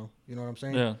know what I'm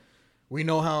saying? Yeah. We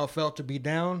know how it felt to be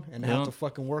down and Yeah. have to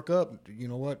fucking work up. You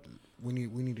know what? We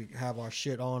need to have our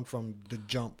shit on from the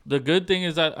jump. The good thing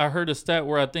is I heard a stat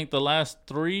where I think the last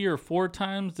 3 or 4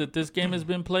 times that this game has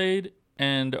been played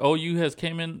and OU has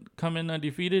come in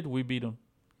undefeated, we beat them.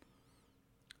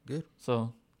 Good.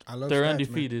 So I love they're stats, man.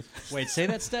 undefeated. Wait, say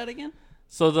that stat again?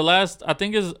 So the last, I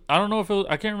think I don't know if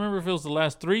I can't remember if it was the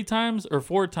last 3 times or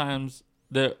 4 times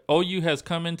that OU has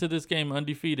come into this game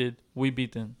undefeated, we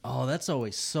beat them. Oh, that's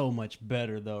always so much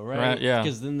better, though, right? Right, yeah.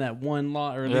 Because then that one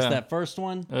loss, or at least Yeah. that first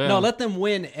one. Yeah. No, let them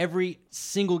win every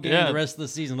single game Yeah. the rest of the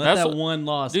season. Let That's that what- one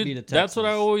loss Dude, be to Texas. that's what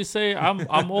I always say.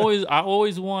 I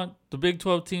always want the Big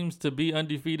 12 teams to be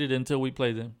undefeated until we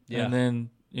play them. Yeah. And then,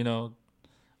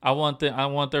 I want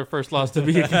their first loss to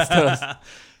be against us.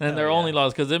 And their only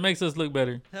loss cuz it makes us look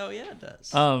better. Hell yeah, it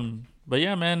does. But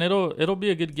yeah, man, it'll be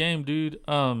a good game, dude.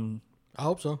 I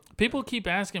hope so. People keep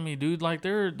asking me, dude, like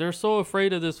they're so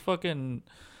afraid of this fucking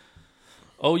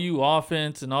OU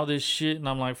offense and all this shit, and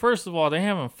I'm like, first of all, they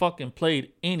haven't fucking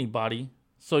played anybody,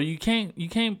 so you can't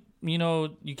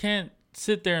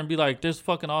sit there and be like, this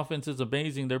fucking offense is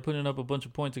amazing. They're putting up a bunch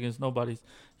of points against nobody's.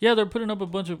 Yeah, they're putting up a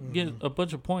bunch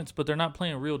of points, but they're not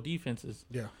playing real defenses.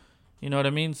 Yeah. You know what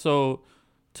I mean? So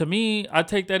to me, I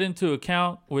take that into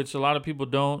account, which a lot of people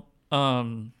don't.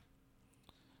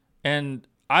 And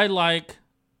I like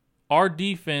our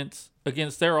defense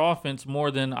against their offense more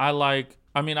than I like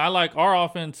our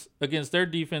offense against their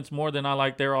defense more than I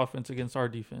like their offense against our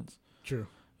defense. True.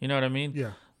 You know what I mean?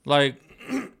 Yeah. Like,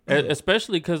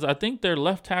 especially because I think their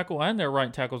left tackle and their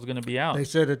right tackle is going to be out. They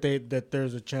said that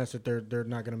there's a chance that they're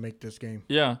not going to make this game.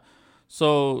 Yeah.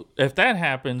 So if that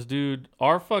happens, dude,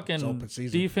 our It's fucking open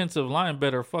season. defensive line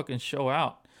better fucking show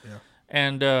out. Yeah.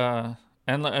 And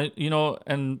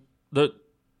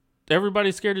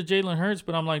everybody's scared of Jalen Hurts,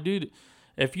 but I'm like, dude,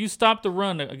 if you stop the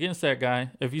run against that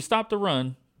guy, if you stop the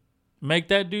run, make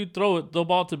that dude throw the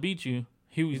ball to beat you,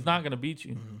 he's not going to beat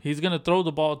you. Mm-hmm. He's going to throw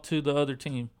the ball to the other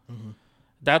team.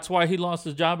 That's why he lost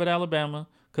his job at Alabama,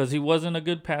 because he wasn't a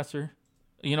good passer.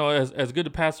 you know, as good a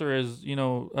passer as, you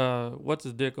know, what's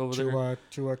his dick over there?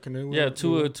 Tua Canoe. Yeah,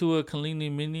 Tua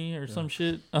Kalini Mini or some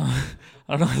shit. I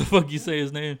don't know how the fuck you say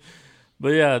his name. But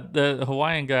yeah, the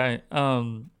Hawaiian guy.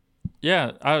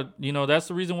 You know, that's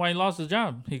the reason why he lost his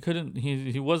job.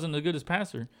 He wasn't the goodest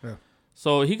passer. Yeah.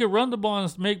 So he could run the ball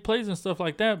and make plays and stuff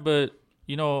like that, but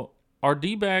you know, our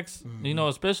D-backs, you know,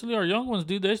 especially our young ones,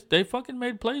 dude, they fucking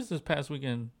made plays this past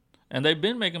weekend. And they've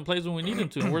been making plays when we need them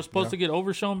to. And we're supposed to get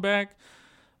Overshown back.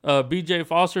 BJ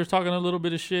Foster's talking a little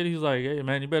bit of shit. He's like, hey,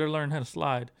 man, you better learn how to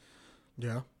slide.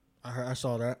 Yeah, I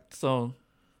saw that. So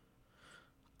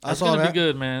it's going to be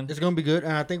good, man. It's going to be good.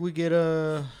 And I think we get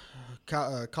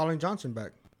Colin Johnson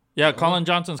back. Yeah, Colin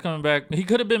Johnson's coming back. He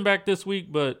could have been back this week,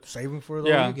 but save him for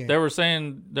the game. They were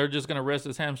saying they're just going to rest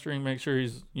his hamstring, make sure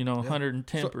he's, you know,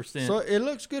 110%. So it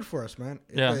looks good for us, man.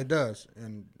 It does.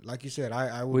 And like you said,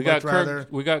 I would rather.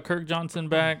 We got Kirk Johnson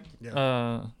back.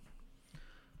 Yeah.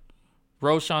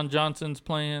 Roshan Johnson's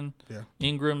playing. Yeah.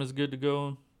 Ingram is good to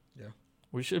go. Yeah.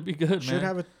 We should be good, man. Should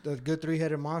have a good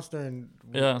three-headed monster. And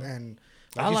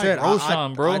like you said,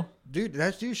 Roshan, bro. Dude,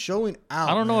 that's dude showing out.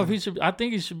 I don't know if he should. I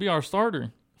think he should be our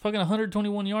starter. Fucking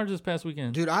 121 yards this past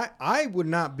weekend. Dude, I would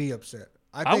not be upset.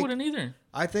 I wouldn't either.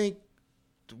 I think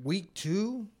week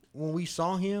 2, when we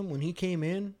saw him, when he came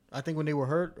in, I think when they were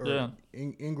hurt, or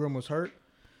Ingram was hurt,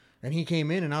 and he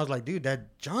came in, and I was like, dude,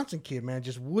 that Johnson kid, man,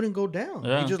 just wouldn't go down.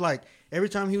 Yeah. He just like, every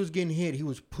time he was getting hit, he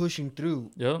was pushing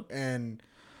through. Yep. And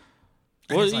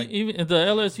well, even the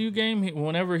LSU game,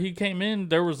 whenever he came in,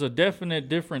 there was a definite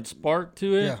different spark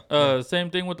to it. Yeah.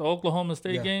 Same thing with the Oklahoma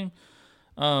State game.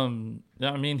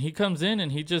 I mean, he comes in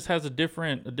and he just has a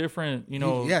different, you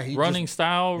know, running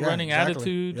style, running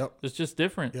attitude. Yep. It's just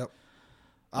different. Yep.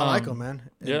 I like him, man.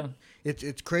 And yeah.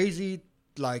 It's crazy.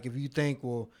 Like, if you think,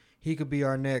 well, he could be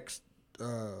our next,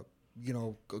 you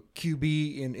know,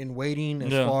 QB in waiting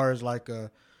as far as like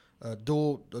a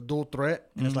dual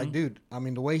threat. And it's like, dude, I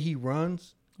mean, the way he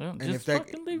runs, and if that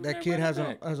kid has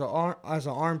an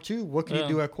arm too, what can he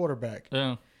do at quarterback?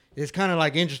 Yeah. It's kind of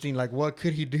like interesting. Like, what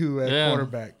could he do at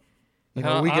quarterback? You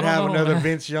know, we I could don't have know, another man.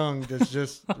 Vince Young that's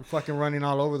just fucking running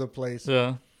all over the place.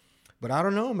 Yeah. But I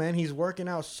don't know, man. He's working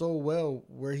out so well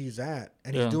where he's at,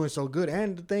 and he's doing so good.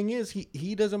 And the thing is,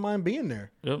 he doesn't mind being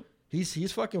there. Yep.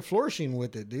 He's fucking flourishing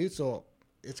with it, dude. So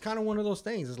it's kind of one of those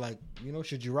things. It's like, you know,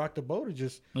 should you rock the boat or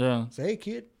just say, hey,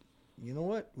 kid, you know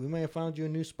what? We may have found you a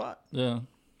new spot. Yeah.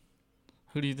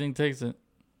 Who do you think takes it?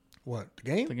 What, the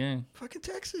game? The game. Fucking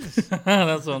Texas.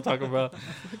 That's what I'm talking about.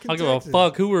 I give a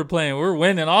fuck who we're playing. We're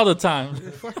winning all the time.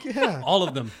 Fuck yeah. All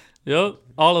of them. Yep,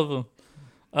 all of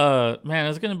them. Man,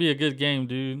 it's gonna be a good game,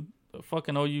 dude.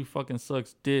 Fucking OU fucking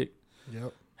sucks dick.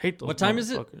 Yep. Hate those. What time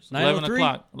is it? 11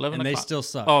 o'clock. 11 and they still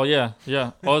suck. Oh yeah.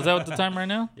 Oh, is that what the time right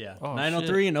now? Yeah. Oh,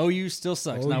 9:03 and OU still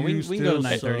sucks. Now we can go to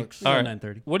 9:30. All right.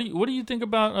 9:30. What do you think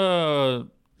about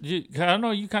I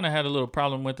know you kind of had a little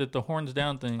problem with it, the horns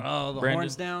down thing. Oh, the Brandon.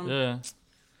 horns down. Yeah.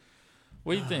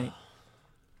 What do you think?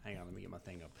 Hang on, let me get my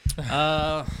thing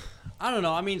up. I don't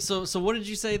know. I mean, so what did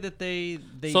you say that they?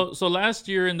 So last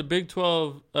year in the Big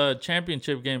 12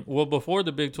 championship game, well, before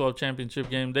the Big 12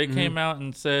 championship game, they came out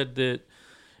and said that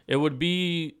it would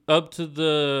be up to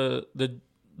the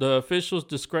officials'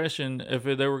 discretion if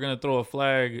they were going to throw a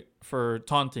flag for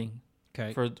taunting.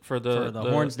 Okay. For the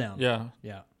horns down. Yeah.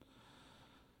 Yeah.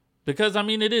 Because I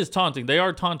mean, it is taunting. They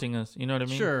are taunting us. You know what I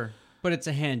mean? Sure, but it's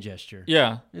a hand gesture.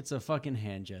 Yeah. It's a fucking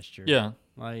hand gesture. Yeah.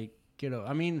 Like, you know,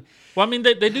 I mean. Well, I mean,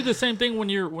 they do the same thing when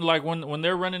you're like when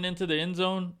they're running into the end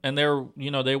zone and they're, you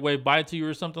know, they wave bye to you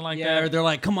or something like that. Yeah, or they're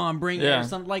like, "Come on, bring it," or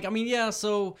something. Like, I mean, yeah.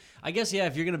 So I guess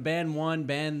if you're gonna ban one,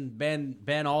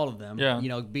 ban all of them. Yeah. You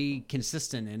know, be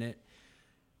consistent in it.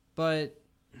 But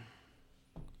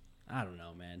I don't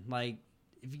know, man. Like,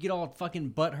 if you get all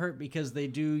fucking butthurt because they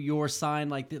do your sign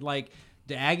like that, like,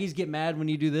 do Aggies get mad when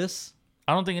you do this?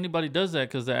 I don't think anybody does that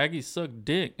because the Aggies suck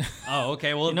dick. Oh,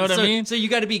 okay. Well, you know what I mean. So you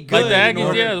got to be good. Like the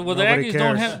Aggies, yeah. Well, the Nobody Aggies cares.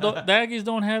 don't have. The Aggies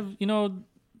don't have. You know,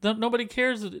 nobody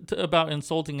cares about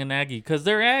insulting an Aggie because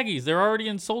they're Aggies. They're already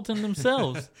insulting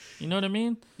themselves. You know what I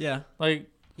mean? Yeah. Like.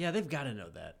 Yeah, they've got to know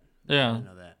that. Yeah.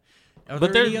 Know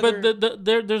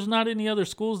that. There's not any other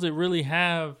schools that really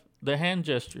have the hand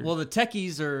gesture. Well, the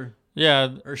techies are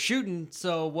shooting.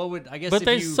 So what would I guess? But if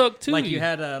they you, suck too. Like you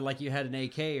had an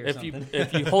AK or something.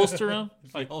 If you holster them,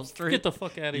 like, holster get it. the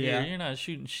fuck out of Yeah. here. You're not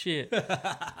shooting shit.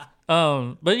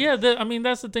 But yeah, I mean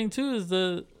that's the thing too is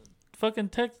the fucking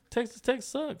Texas Tech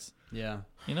sucks. Yeah.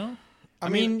 You know. I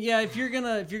mean, yeah. If you're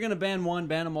gonna ban one,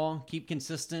 ban them all. Keep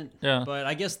consistent. Yeah. But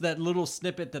I guess that little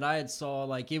snippet that I had saw,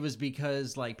 like, it was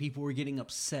because like people were getting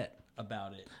upset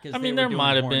about it. I mean, there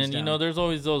might have been. You know, there's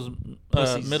always those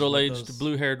Pussies is what middle-aged, those-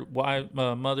 blue-haired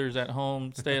mothers at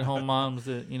home, stay-at-home moms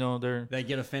that they're They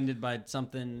get offended by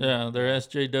something. they're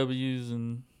SJWs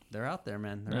and They're out there,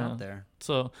 man. They're Yeah. out there.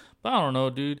 so. But I don't know,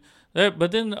 dude.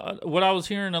 But then what I was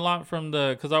hearing a lot from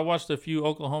because I watched a few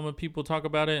Oklahoma people talk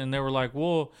about it, and they were like,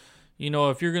 well,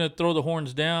 if you're going to throw the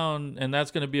horns down and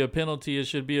that's going to be a penalty, it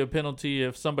should be a penalty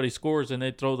if somebody scores and they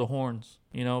throw the horns,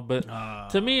 But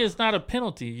to me, it's not a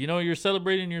penalty. You're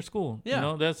celebrating your school.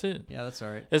 Yeah. That's it. Yeah, that's all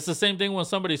right. It's the same thing when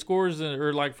somebody scores,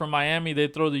 or like from Miami, they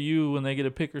throw the U when they get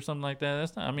a pick or something like that.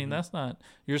 That's not. I mean, that's not.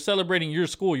 You're celebrating your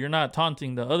school. You're not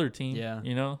taunting the other team. Yeah.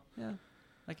 Yeah,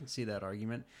 I can see that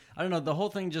argument. I don't know. The whole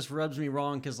thing just rubs me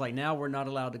wrong because now we're not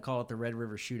allowed to call it the Red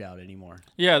River Shootout anymore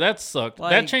Yeah, that sucked.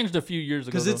 Like- that changed a few years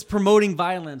ago. because though. it's promoting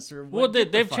violence or Well, get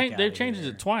the they've fuck changed. outta They've changed here.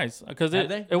 it twice because Have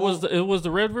it they? it was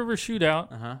the Red River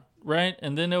Shootout, Uh-huh. right?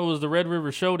 And then it was the Red River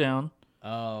Showdown,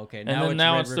 Oh, okay. and then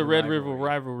now it's the Red River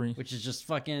Rivalry. which is just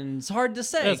fucking. It's hard to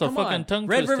say. Yeah, it's a Come fucking on. tongue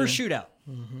Red River twister. Shootout.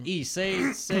 E,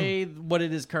 say what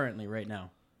it is currently right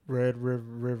now. Red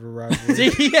River Rivalry. See,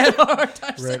 he had a hard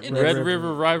time saying Red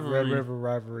River Rivalry. Red River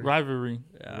Rivalry. Rivalry.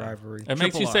 Rivalry. It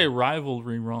makes you R. say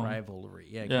rivalry wrong. rivalry.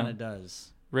 Yeah, it Yeah. kind of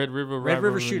does. Red River Red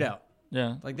Rivalry. River Shootout.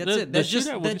 Yeah, Like, that's it. That just-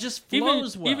 shootout was that good. just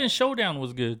flows well. Even Showdown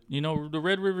was good. The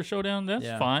Red River Showdown. That's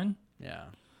Yeah. fine. Yeah,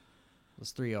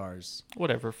 those 3 R's.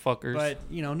 Whatever, fuckers. But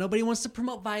nobody wants to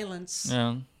promote violence.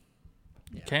 yeah.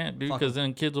 Yeah. Can't, dude, Fuck because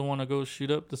then kids will want to go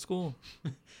shoot up the school.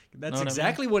 That's Know what I mean?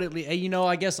 exactly what it.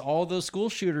 I guess all those school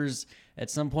shooters at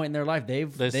some point in their life they've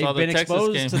saw the been Texas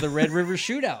exposed game. to the Red River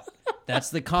Shootout. That's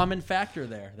the common factor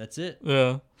there. That's it.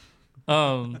 Yeah.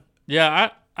 Yeah,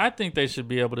 I think they should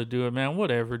be able to do it, man.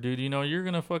 Whatever, dude. You're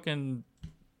going to fucking...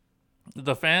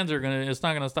 The fans are going to... It's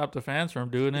not going to stop the fans from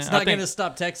doing it. It's I not think- going to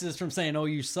stop Texas from saying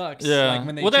 "OU sucks." Yeah. Like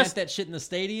when they Well, chant that's- that shit in the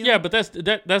stadium. Yeah, but that's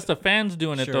the fans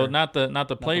doing it, though, Sure. not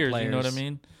the players, you know what I players.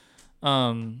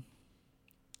 mean?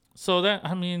 So that...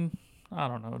 I mean, I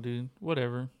don't know, dude.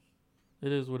 Whatever.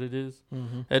 It is what it is.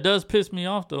 Mm-hmm. It does piss me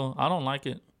off, though. I don't like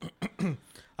it.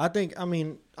 I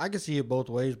can see it both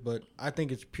ways, but I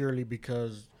think it's purely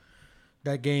because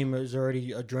that game is already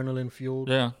adrenaline fueled.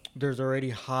 Yeah. There's already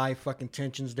high fucking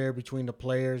tensions there between the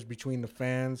players, between the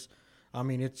fans. I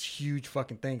mean, it's huge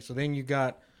fucking thing. So then you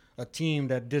got a team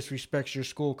that disrespects your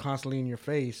school constantly in your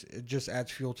face. It just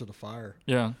adds fuel to the fire.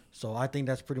 Yeah. So I think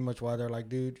that's pretty much why they're like,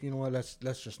 dude, you know what? Let's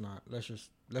just not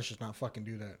fucking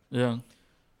do that. Yeah.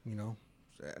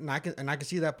 And I can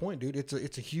see that point, dude.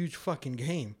 It's a huge fucking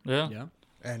game, Yeah. Yeah.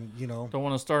 and Don't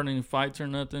want to start any fights or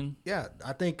nothing. yeah,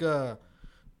 I think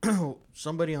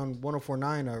somebody on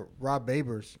 104.9, Rob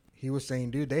Babers, he was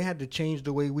saying, dude, they had to change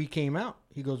the way we came out.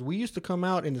 He goes, we used to come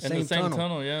out in the In same the same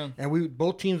tunnel, yeah. and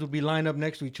both teams would be lined up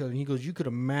next to each other. And he goes, you could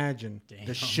imagine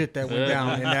the shit that went Yeah.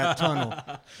 down in that tunnel.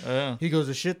 Yeah. He goes,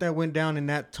 the shit that went down in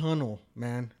that tunnel,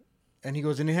 man. And he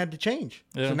goes, and it had to change.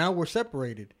 Yeah. So now we're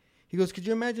separated. He goes, could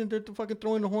you imagine they're fucking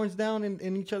throwing the horns down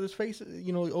in each other's faces?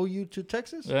 OU to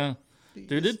Texas? Yeah.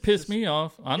 Dude, it pissed me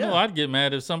off. I know Yeah. I'd get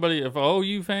mad if an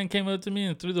OU fan came up to me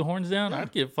and threw the horns down. Yeah.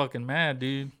 I'd get fucking mad,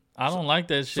 dude. I don't like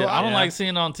that shit. so I don't Yeah. like seeing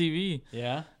it on TV.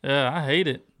 Yeah. Yeah, I hate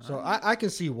it. So I can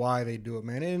see why they do it,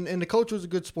 man. And the coach was a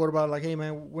good sport about it, like, hey,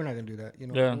 man, we're not going to do that.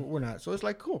 Yeah. We're not. So it's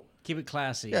like, cool. Keep it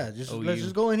classy. Yeah, let's OU.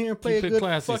 just go in here and play Keep a it good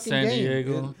classy, fucking San game.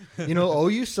 Diego. And,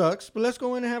 OU sucks, but let's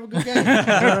go in and have a good game. You know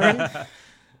what I mean?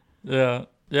 Yeah.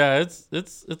 Yeah,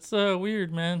 it's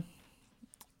weird, man.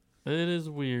 It is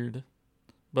weird.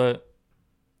 But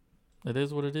it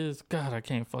is what it is. God, I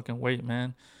can't fucking wait,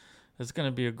 man. It's going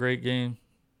to be a great game.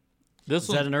 Is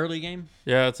that an early game?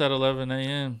 Yeah, it's at 11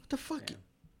 a.m. What the fuck?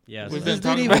 Yeah. We've Is been this dude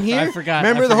talking even about- here? I forgot.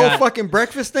 Remember I the whole forgot. fucking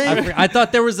breakfast thing? I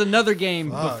thought there was another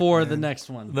game Fuck, before the man. next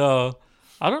one. No.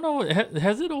 I don't know.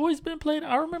 Has it always been played?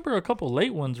 I remember a couple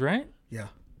late ones, right? Yeah.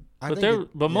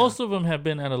 But most of them have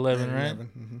been at 11, right?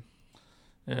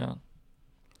 Yeah.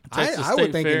 Texas I would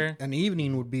State think Fair. an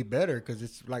evening would be better because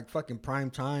it's like fucking prime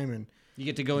time and. You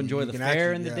get to go enjoy You the can fair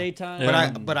actually- in the yeah. daytime.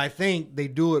 Yeah. But I think they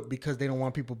do it because they don't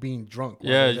want people being drunk.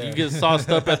 while Yeah, they're you there. get sauced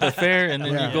up at the fair, and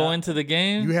then Yeah. you go into the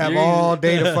game. You have You're- all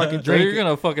day to fucking Or drink. you're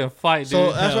gonna fucking fight, dude.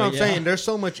 So that's what Hell I'm yeah. saying. There's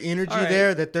so much energy All right.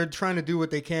 there that they're trying to do what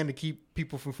they can to keep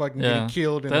people from fucking Yeah, getting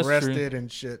killed and that's true. arrested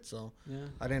and shit. So Yeah.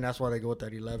 I think that's why they go with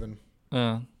that 11.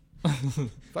 Yeah.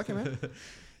 Fuck it, man.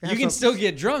 You can still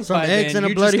get drunk some by eggs then. and a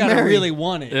You Bloody just gotta Mary. really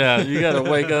want it. Yeah, you gotta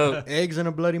wake up. eggs and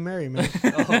a Bloody Mary, man.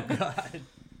 Oh God.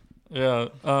 Yeah.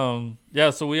 Yeah.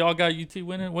 So we all got UT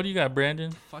winning. What do you got,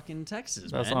 Brandon? Fucking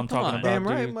Texas. That's man. what I'm Come talking on. about. Damn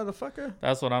right, dude. motherfucker.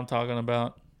 That's what I'm talking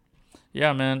about.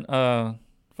 Yeah, man.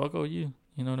 Fuck OU. You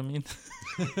know what I mean?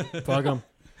 Fuck them.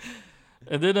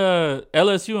 And then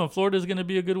LSU and Florida is gonna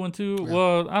be a good one too. Yeah.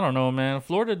 Well, I don't know, man.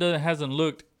 Florida hasn't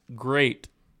looked great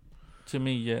to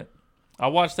me yet. I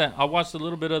watched a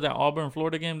little bit of that Auburn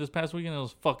Florida game this past weekend. It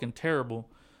was fucking terrible.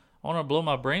 I want to blow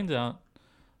my brains out.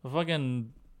 The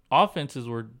fucking offenses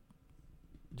were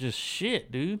just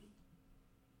shit, dude.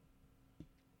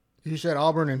 You said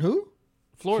Auburn and who?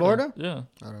 Florida? Yeah.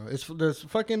 I don't know. There's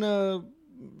fucking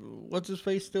what's his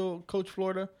face still coach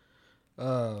Florida?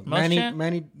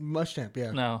 Manny Muschamp.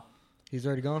 Yeah. No. He's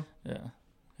already gone. Yeah.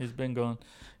 He's been gone.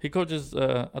 He coaches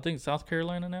I think South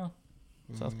Carolina now.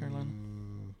 South Carolina.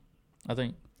 I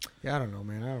think. Yeah, I don't know,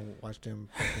 man. I don't watch them.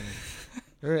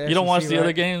 You don't watch the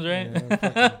other games, right?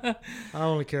 Yeah, I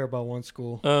only care about one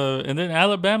school. And then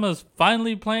Alabama's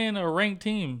finally playing a ranked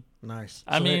team. Nice.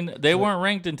 I mean, they weren't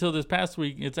ranked until this past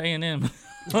week. It's A&M.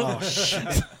 Oh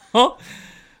shit.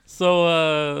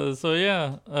 So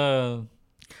yeah.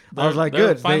 I was like, they're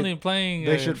good. Finally playing.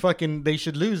 They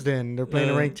should lose then. They're playing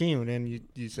a ranked team, and then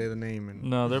you say the name and.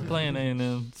 No, they're playing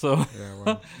A&M. So. Yeah,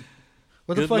 well.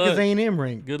 What the fuck is A&M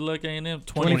ranked? Good luck, A&M.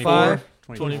 25?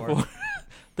 24.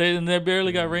 They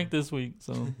barely got ranked this week.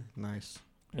 So. Nice.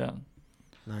 Yeah.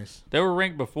 Nice. They were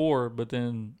ranked before, but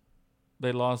then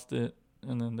they lost it,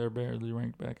 and then they're barely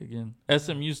ranked back again.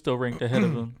 SMU still ranked ahead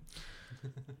of them.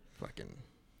 Fucking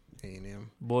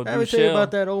A&M. Boy, I ever tell you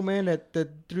about that old man that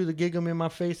threw the gigum in my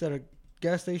face at a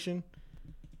gas station?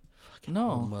 Fucking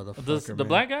No. motherfucker, The man.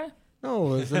 black guy?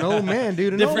 No, it's an old man,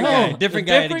 dude. Different guy. Different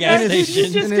guy at a gas You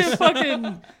station. just get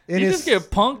fucking. You just get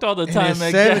punked all the In time his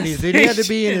at 70s. gas Dude, he had to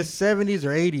be in stations. his 70s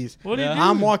or 80s. What do you do?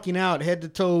 I'm walking out head to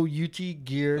toe UT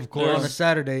gear Of course. on a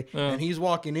Saturday, Yeah. and he's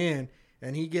walking in,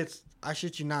 and he gets, I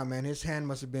shit you not, man, his hand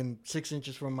must have been 6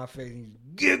 inches from my face. He's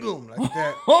giggle him like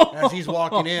that as he's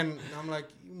walking in. And I'm like,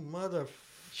 you mother.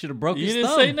 Should have broke You his didn't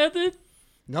thumb. say nothing?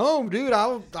 No, dude,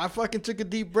 I fucking took a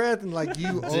deep breath and like, you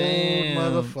old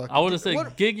motherfucker. I would have said,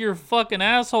 What gig your fucking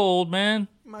asshole, man.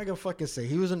 am I gonna fucking say?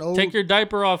 He was an old. Take your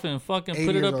diaper off and fucking 80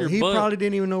 put it years up old. your He butt. probably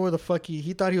didn't even know where the fuck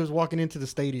he thought he was walking into the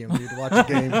stadium, dude, to watch a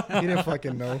game. He didn't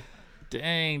fucking know.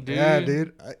 Dang, dude. Yeah,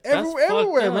 dude. Everywhere,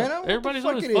 fucked man. I up. don't know what Everybody's the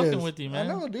fuck always it fucking is. with you, man.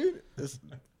 I know, dude.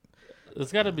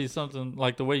 It's got to be something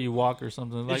like the way you walk or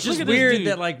something. Like, It's look just at this weird dude.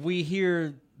 that like we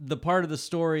hear the part of the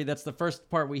story that's the first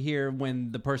part we hear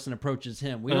when the person approaches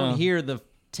him. We don't hear the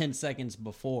 10 seconds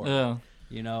before. Yeah.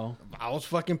 You know? I was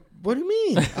fucking. What do you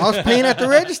mean? I was paying at the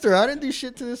register. I didn't do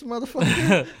shit to this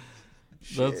motherfucker.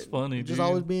 That's funny, dude. Just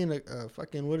always being a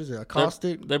fucking, what is it? A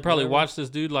caustic. They probably whatever. watch this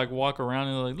dude like walk around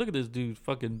and they're like, look at this dude,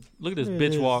 fucking, look at this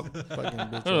bitch walk. Fucking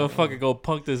bitch. I'm gonna fucking go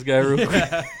punk this guy real quick.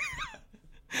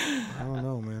 I don't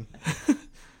know, man.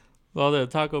 All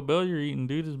that Taco Bell you're eating,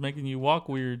 dude, is making you walk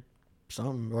weird.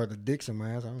 Something or the dicks in my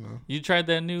ass. I don't know. You tried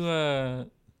that new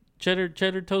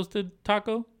cheddar toasted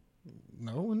taco?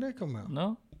 No, when that come out?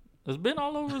 No, it's been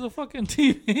all over the fucking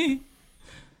TV.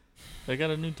 They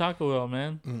got a new taco out,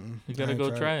 man. You gotta I ain't go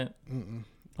tried try it.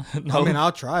 I mean,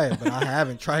 I'll try it, but I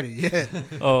haven't tried it yet.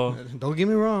 Oh, Don't get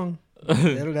me wrong. That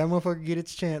motherfucker get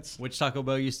its chance. Which Taco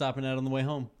Bell you stopping at on the way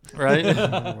home? right.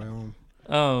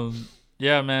 Well,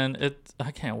 Yeah, man.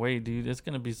 I can't wait, dude. It's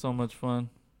gonna be so much fun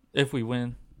if we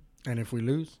win. and if we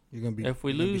lose, you're gonna be. If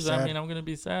we you're gonna be lose, sad. I mean, I'm gonna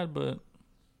be sad, but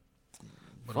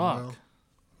But fuck. well,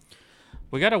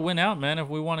 We gotta win out, man. If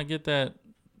we want to get that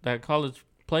college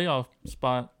playoff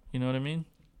spot, you know what I mean?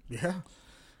 yeah.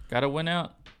 Gotta win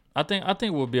out. I think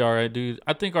we'll be all right, dude.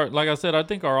 I think like I said, I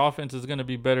think our offense is gonna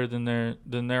be better than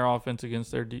their offense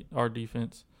against our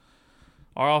defense.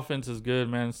 Our offense is good,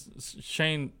 man.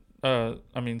 Sam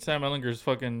Ellinger's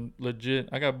fucking legit.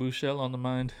 I got Bouchel on the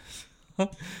mind.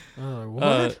 What?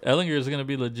 Ellinger is gonna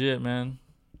be legit, man.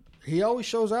 He always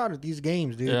shows out at these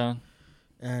games, dude. Yeah.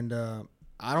 And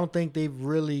I don't think they've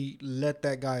really let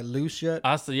that guy loose yet.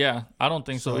 I don't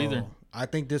think so either. I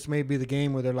think this may be the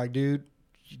game where they're like, dude,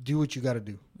 do what you got to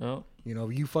do. Oh, You know,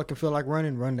 if you fucking feel like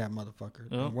running, run that motherfucker.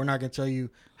 Yeah. And we're not gonna tell you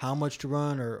how much to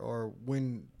run or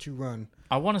when to run.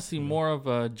 I want to see more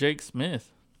of Jake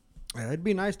Smith. Yeah, it'd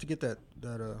be nice to get that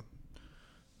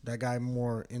guy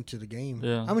more into the game.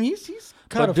 Yeah. I mean, he's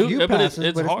caught a few passes,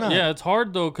 it's but hard. it's not. Yeah, it's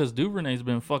hard though because Duvernay's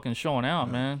been fucking showing out,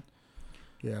 man.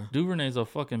 Yeah. Duvernay's a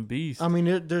fucking beast. I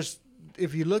mean, there's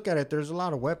if you look at it, there's a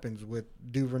lot of weapons with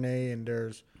Duvernay, and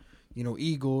there's,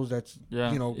 Eagles. That's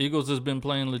Eagles has been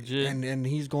playing legit. and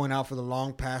he's going out for the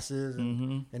long passes,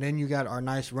 and then you got our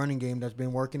nice running game that's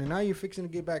been working, and now you're fixing to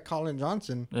get back Colin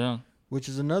Johnson, Yeah, which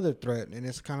is another threat, and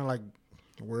it's kind of like,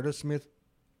 where does Smith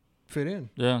fit in?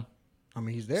 yeah. I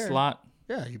mean, he's there. Slot.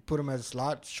 Yeah, you put him as a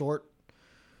slot, short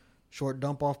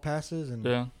dump off passes, and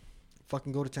Yeah.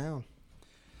 fucking go to town.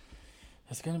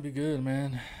 It's gonna be good,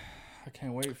 man. I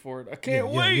can't wait for it. I can't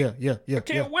wait. Yeah. I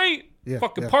can't wait. Yeah,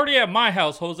 Fucking yeah. party at my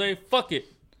house, Jose. Fuck it.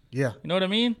 Yeah. You know what I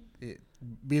mean?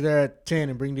 Be there at 10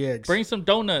 and bring the eggs. Bring some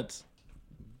donuts.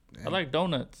 I like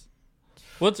donuts.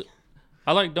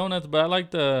 I like donuts, but I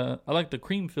like the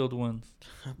cream filled ones.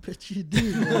 I bet you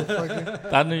do,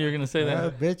 motherfucker. I knew you were gonna say that. I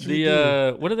bet you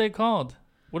do. What are they called?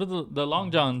 What are the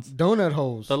long johns? Donut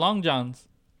holes. The long johns.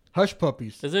 Hush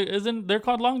puppies. Isn't they're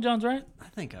called long johns, right? I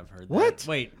think I've heard What? that.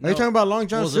 Wait, Are you talking about Long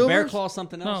John was the Bear Silver's? Claw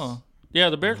something else? No. Yeah,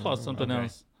 the bear claw's something okay.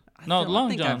 else. No, I Long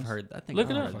think Johns. I've heard. I think Look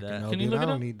I've it heard up. Fucking that. hell, Can you dude, look I it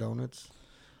don't up? need donuts.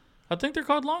 I think they're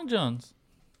called long johns.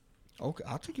 Okay,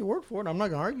 I'll take your word for it. I'm not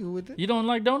gonna argue with it. You don't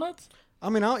like donuts? I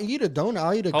mean, I'll eat a donut.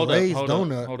 I'll eat a Hold glazed up.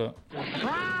 donut. Hold up.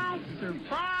 Surprise,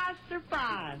 surprise,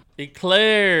 surprise.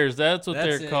 Eclairs. That's what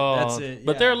That's they're it, called. that's it,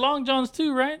 But yeah. they're long johns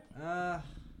too, right? Uh,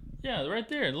 Yeah, right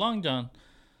there, Long John.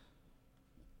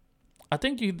 I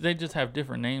think they just have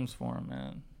different names for them,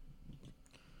 man.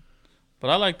 But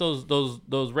I like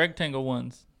those rectangle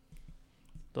ones.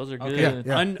 Those are good. okay.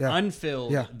 Yeah.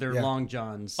 Unfilled, Yeah, they're yeah. Long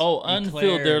Johns. Oh,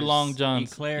 unfilled, they're Long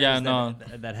Johns. Eclairs Yeah, that, no.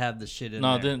 that have the shit in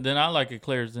No, there. then I like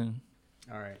eclairs then.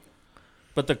 All right.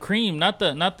 But the cream, not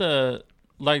the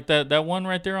like that one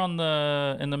right there in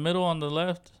the middle on the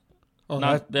left. Oh,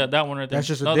 Not that one right there. that's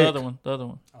just a no, dick. the other one. The other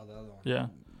one. Oh, the other one. Yeah.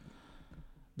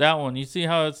 That one. You see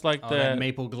how it's like Oh, that? that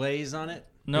maple glaze on it.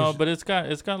 No, Is- but it's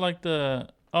got like the.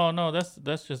 Oh no, that's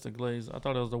just a glaze. I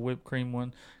thought it was the whipped cream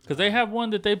one. Because they have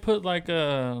one that they put like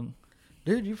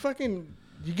dude, you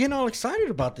getting all excited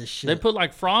about this shit. they put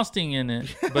like frosting in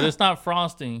it, but it's not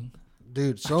frosting.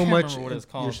 dude, I so can't much. remember what it's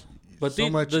called. you're- But so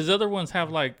much. these other ones have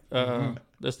like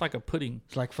it's like a pudding.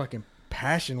 It's like fucking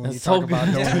passion when That's you talk so about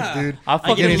good. donuts, Yeah. dude. I I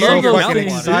fucking get Getting love so love those those fucking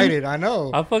things, dude. excited. I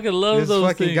know. I fucking love This those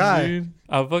fucking things, guy. dude.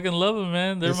 I fucking love them,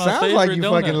 man. They're It my sounds favorite like you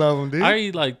donut. fucking love them, dude. I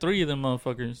eat like 3 of them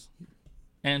motherfuckers,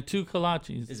 and 2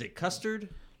 kolaches. Is it custard?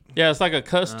 Yeah, it's like a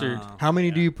custard. Oh, How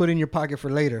many do yeah. you put in your pocket for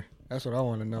later? That's what I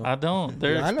want to know. I don't.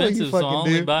 They're Yeah, I know you expensive, so I fucking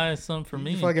only do. buy some for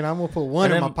me. I'm gonna put one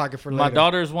And in then my pocket for later. My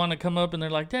daughters want to come up and they're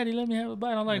like, "Daddy, let me have a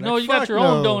bite." I'm like, You're "No, like, you got "Fuck your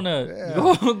own no." donut. Yeah.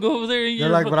 Go over there." And eat They're your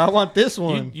like, but I want this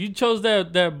one. You chose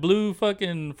that blue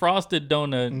fucking frosted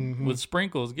donut Mhm. with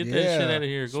sprinkles. Get that Yeah. shit out of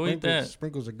here. Go eat that.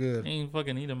 Sprinkles are good. Ain't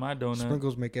fucking eating my donut.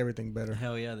 Sprinkles make everything better.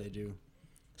 Hell yeah, they do.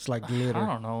 It's like I glitter.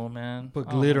 don't know, man. Put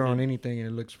I don't glitter like on it. anything and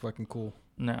it looks fucking cool.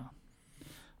 No.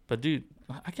 But dude,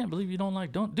 I can't believe you don't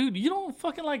like donuts. Dude, you don't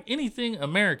fucking like anything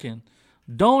American.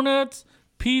 Donuts,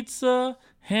 pizza,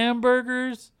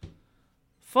 hamburgers.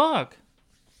 Fuck.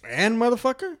 And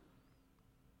motherfucker,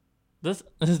 This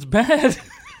is bad.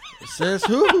 it says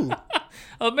who?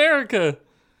 America.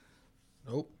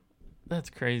 Nope. That's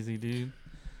crazy, dude.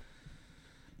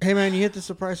 Hey man, you hit the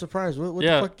surprise. What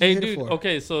yeah. the fuck did you Hey, hit dude. it for? Mm-hmm.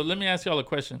 Okay, so let me ask y'all a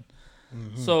question.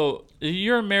 So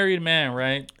you're a married man,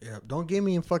 right? Yeah, don't get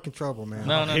me in fucking trouble, man.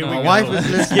 No, no, Here no. we My go. wife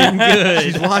is listening. good.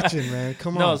 She's watching, man.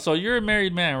 Come No, on. so you're a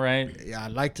married man, right? Yeah, I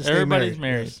like to stay Everybody's married.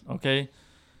 married. Yes. Okay.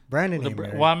 Brandon ain't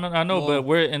married. Well, I know, Well, but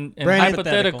we're in Brandon-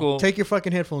 hypothetical. Take your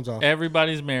fucking headphones off.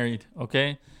 Everybody's married,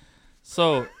 okay?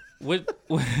 So,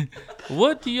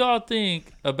 what do y'all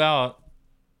think about,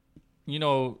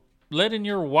 letting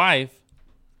your wife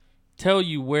tell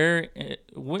you where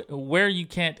you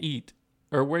can't eat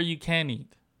or where you can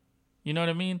eat? You know what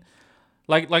I mean?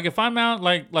 Like if I'm out,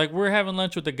 like we're having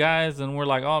lunch with the guys and we're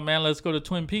like, oh man, let's go to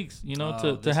Twin Peaks, Oh,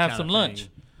 to this have kinda some lunch. thing.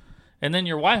 And then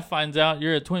your wife finds out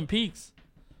you're at Twin Peaks,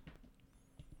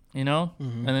 and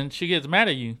then she gets mad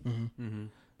at you. Mm-hmm.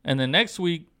 And then next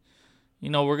week,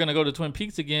 we're going to go to Twin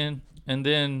Peaks again. And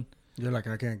then, You're like,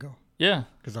 I can't go yeah,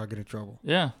 because I'll get in trouble.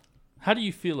 yeah. How do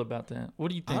you feel about that? What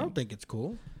do you I think? don't think it's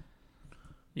cool.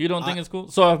 You don't think it's cool?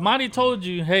 So if Marty told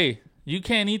you, hey, you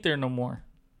can't eat there no more,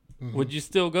 would you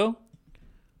still go?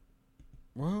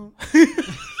 Well,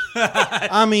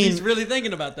 I mean, He's really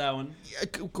thinking about that one.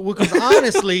 because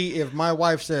honestly, if my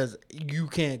wife says you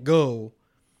can't go,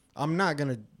 I'm not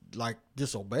gonna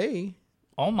disobey.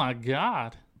 Oh my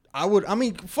God. I would. I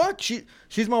mean, fuck.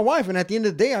 She's my wife, and at the end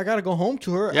of the day, I gotta go home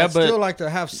to her. Yeah, I'd but still like to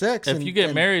have sex. If and, you get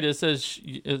and- married, it says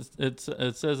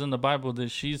it says in the Bible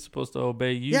that she's supposed to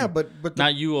obey you. yeah, but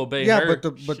not you obey yeah, her.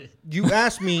 but you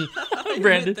asked me.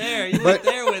 Brandon. You went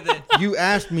there with it. You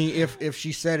asked me if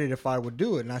she said it, if I would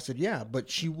do it, and I said yeah. But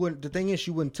she wouldn't. The thing is,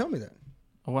 she wouldn't tell me that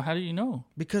Well, how do you know?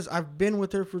 because I've been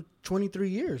with her for 23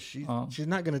 years. Oh. She's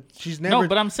not gonna. She's never. No,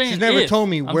 but I'm saying she's never if. told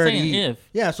me I'm where to saying eat. if.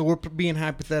 Yeah, so we're being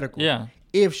hypothetical. Yeah.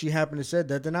 If she happened to said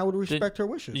that, then I would respect her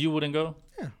wishes. You wouldn't go?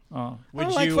 Yeah. Oh. I Would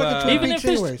don't like you? fucking Twin Even Peaks if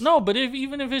it's anyways. no, but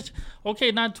even if it's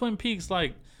okay, not Twin Peaks,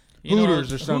 like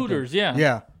Hooters or something. Hooters, yeah.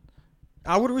 Yeah.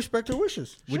 I would respect her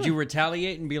wishes. Would you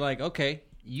retaliate and be like, okay,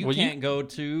 you Well, you- can't go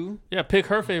to? Yeah, pick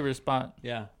her favorite spot.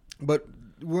 Yeah. But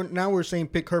we're saying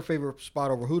pick her favorite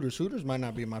spot over Hooters. Hooters might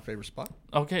not be my favorite spot.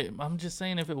 Okay, I'm just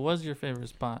saying if it was your favorite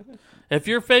spot. If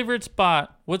your favorite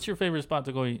spot, what's your favorite spot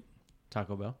to go eat?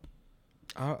 Taco Bell.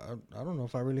 I don't know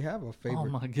if I really have a favorite. Oh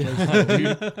my place to god, go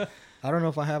dude. eat. I don't know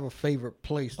if I have a favorite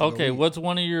place. To Okay, go eat. what's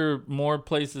one of your more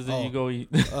places that Oh. you go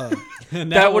eat? Now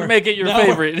that would we're- make it your now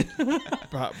we're- favorite.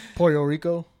 Puerto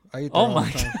Rico. I eat there Oh all my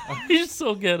the time. god, you're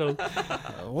so ghetto.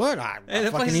 What? I Hey,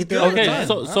 that fucking place is eat there good. all the Okay, time.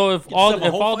 so huh? so if Get all yourself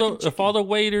a whole fucking if all the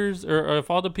waiters or if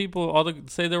all the people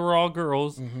say they were all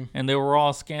girls Mm-hmm. and they were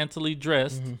all scantily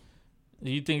dressed, do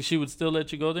you think she would still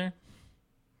let you go there?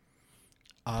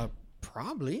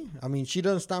 Probably. I mean, she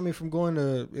doesn't stop me from going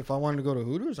to. If I wanted to go to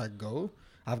Hooters, I'd go.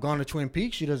 I've gone to Twin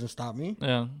Peaks. She doesn't stop me.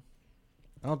 Yeah.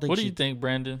 I don't think. What do she, you think,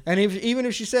 Brandon? And even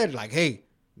if she said like, "Hey,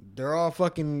 they're all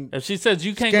fucking," If she says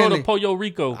you can't go to Stanley. Pollo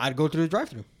Rico, I'd go to the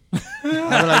drive-thru. I'd be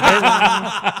like,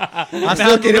 hey, I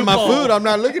still getting my food. I'm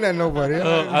not looking at nobody.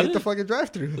 I Hit the fucking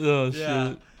drive-thru. oh Yeah.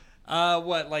 shit.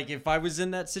 What, like if I was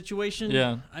in that situation?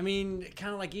 Yeah. I mean,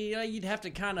 kind of like, you'd have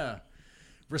to kind of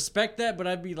respect that, but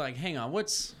I'd be like, hang on,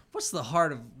 what's the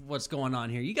heart of what's going on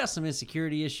here? You got some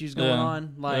insecurity issues going Yeah.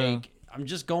 on. Like, I'm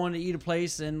just going to eat a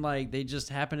place and like they just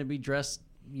happen to be dressed,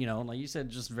 you know, like you said,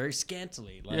 just very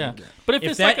scantily. Like, Yeah. But if If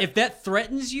it's that like a, if that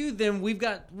threatens you, then we've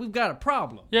got a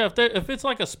problem. yeah, if it's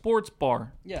like a sports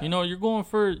bar, Yeah. you know, you're going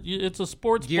for it's a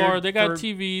sports Geared bar. They got for-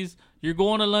 TVs. You're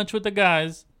going to lunch with the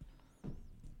guys.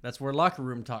 That's where locker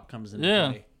room talk comes into Yeah.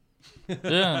 play.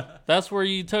 Yeah, that's where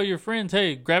you tell your friends,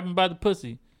 "Hey, grab him by the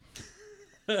pussy."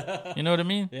 You know what I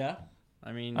mean? Yeah.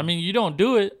 I mean, You don't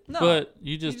do it, No. but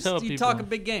you just tell you people. talk a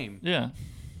big game. Yeah,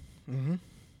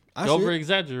 I see over it.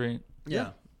 exaggerate.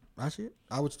 Yeah. I see it.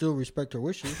 I would still respect her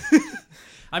wishes.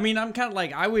 I mean, I'm kind of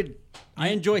like I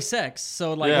enjoy sex,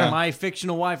 so like Yeah. my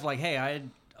fictional wife, like, hey,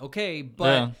 but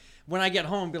Yeah. when I get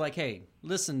home, be like, hey,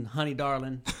 listen, honey,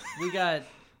 darling, we got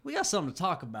something to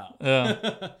talk about,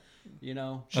 Yeah, you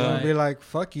know? She's gonna But- be like,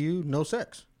 "Fuck you, no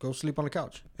sex. Go sleep on the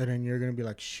couch." And then you're gonna be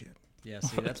like, "Shit." yeah,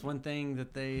 see, that's one thing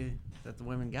that the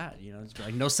women got, you know, it's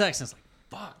like no sex, and it's like,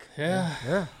 fuck. yeah.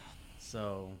 Yeah.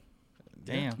 So,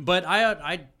 Damn. but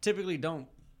I typically don't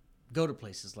go to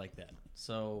places like that,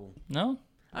 so. No.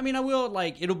 I mean, I will,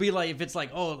 like, it'll be like, if it's like,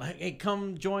 oh, hey,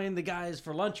 come join the guys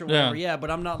for lunch or whatever. Yeah. Yeah,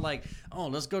 but I'm not like, oh,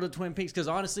 let's go to Twin Peaks. Because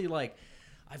honestly, like,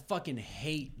 I fucking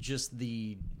hate just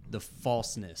the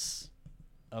falseness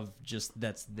of just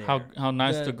that's there. How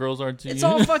nice The- the girls are to It's you.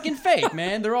 all fucking fake,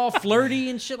 man. They're all flirty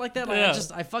and shit like that. Like, Yeah.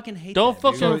 I fucking hate Don't that,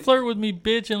 fucking dude. flirt with me,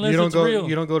 bitch, unless You don't it's go. real.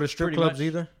 You don't go to strip Pretty clubs much.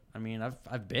 either. I mean,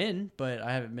 I've been, but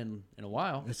I haven't been in a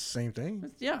while. It's the same thing.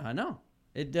 Yeah, I know.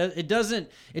 It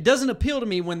doesn't appeal to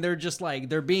me when they're just like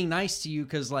they're being nice to you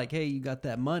because like, hey, you got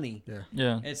that money. Yeah.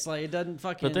 Yeah. It's like it doesn't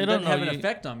fucking But they it don't doesn't have know an you-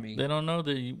 effect on me. They don't know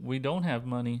that we don't have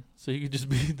money, so you could just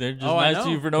be they're just Oh, I nice to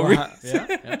know. you for no Well, reason.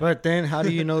 Yeah, But then, how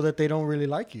do you know that they don't really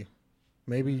like you?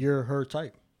 Maybe you're her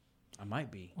type. I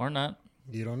might be. Or not.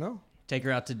 You don't know. Take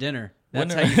her out to dinner.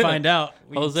 That's When- how you find out.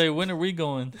 Jose, when are we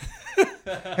going?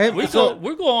 Hey, We so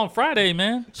go on Friday,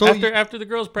 man. So after the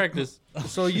girls practice.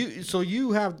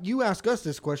 you ask us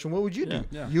this question. What would you do?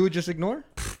 Yeah. You would just ignore?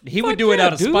 He would Fuck do it yeah,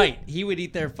 out of dude. spite. He would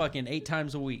eat there fucking 8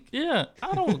 times a week. Yeah,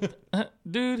 I don't,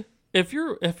 dude. If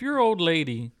your old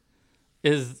lady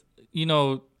is, you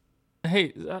know,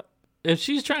 hey, if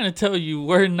she's trying to tell you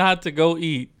where not to go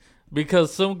eat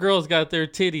because some girls got their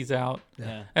titties out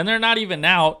Yeah. and they're not even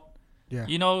out, Yeah.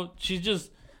 you know,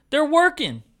 they're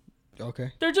working.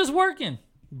 Okay. They're just working.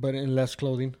 But in less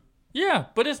clothing. Yeah,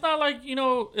 but it's not like, you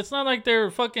know, it's not like they're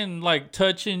fucking like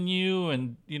touching you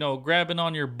and, you know, grabbing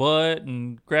on your butt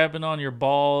and grabbing on your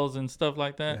balls and stuff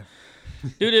like that.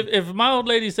 Dude, if my old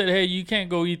lady said, hey, you can't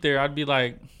go eat there, I'd be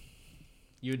like,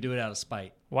 You would do it out of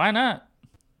spite. why not?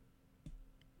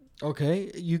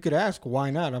 Okay. You could ask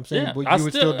why not. I'm saying, Yeah, but you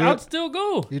would still do I'd it. still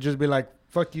go. You'd just be like,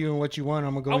 fuck you and what you want.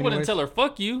 I'm gonna go. I wouldn't anyways. tell her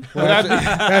fuck you. Well, but I'd be-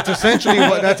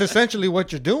 that's essentially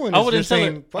what you're doing. I is wouldn't just tell her.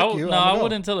 saying, fuck you. No, I'm gonna I go.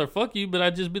 wouldn't tell her fuck you, but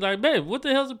I'd just be like, babe, what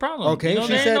the hell's the problem? Okay, you know,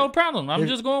 she there said- ain't no problem. I'm if-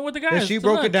 just going with the guys. If she to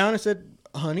broke it lunch. down and said,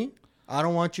 honey, I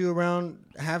don't want you around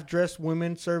half-dressed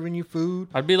women serving you food.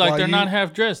 I'd be like, while they're you- not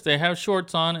half dressed. They have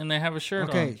shorts on and they have a shirt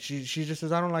Okay, on. she just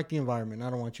says, I don't like the environment. I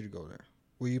don't want you to go there.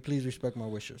 Will you please respect my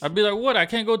wishes? I'd be like, what? I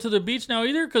can't go to the beach now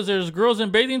either because there's girls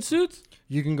in bathing suits.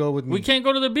 You can go with me. We can't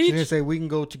go to the She didn't beach. say we can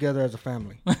go together as a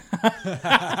family.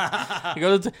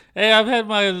 Hey, I've had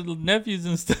my nephews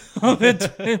and stuff on the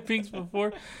Twin Peaks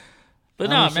before, but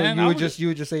I nah, mean, so man. you I would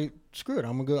would just say, screw it.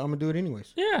 I'm gonna do it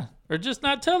anyways. yeah, or just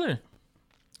not tell her.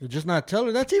 You just not tell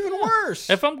her. That's even worse.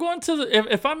 If I'm going to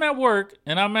if I'm at work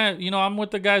and I'm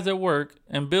with the guys at work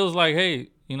and Bill's like, hey,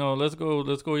 you know, let's go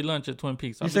eat lunch at Twin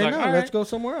Peaks. you I'd say be like, no, all let's right. go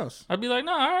somewhere else. I'd be like,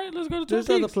 no, all right, let's go to Twin There's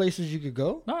other Peaks. places you could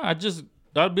go. No,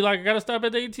 I'd be like, I gotta stop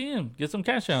at the ATM, get some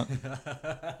cash out.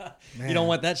 You don't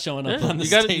want that showing up Yeah, on the you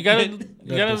gotta statement.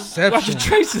 watch the deception.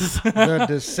 traces. The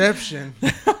deception.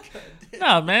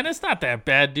 No, man, it's not that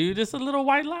bad, dude. It's a little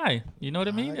white lie. You know what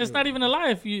I mean? It's not even a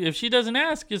lie. If she doesn't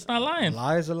ask, it's not lying.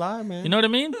 Lie is a lie, man. You know what I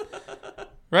mean?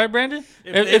 Right, Brandon?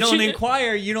 If they don't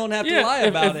inquire, you don't have to lie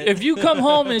about it. If you come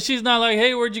home and she's not like,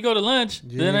 "Hey, where'd you go to lunch?"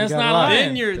 then that's not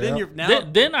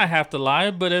lying. Then I have to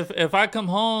lie. But if I come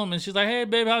home and she's like, "Hey,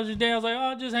 babe, how's your day?" I was like,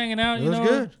 "Oh, just hanging out. It was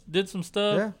good. Did some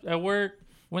stuff at work.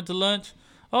 Went to lunch.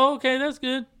 Oh, okay, that's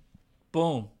good.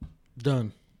 Boom,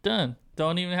 Done.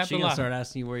 Don't even have She to gonna lie. start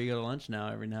asking you where you go to lunch now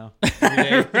every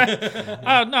day.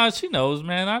 Oh no, she knows,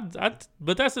 man.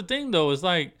 But that's the thing, though. Is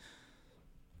like,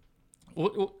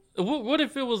 what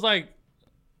if it was like,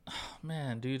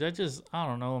 man, dude, I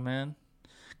don't know, man.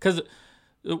 Because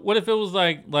what if it was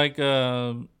like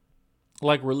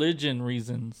religion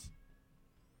reasons?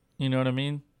 You know what I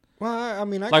mean? Well, I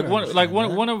mean, I like can one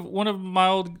understand that. one of my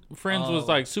old friends was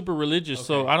like super religious,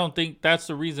 so I don't think that's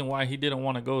the reason why he didn't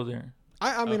want to go there.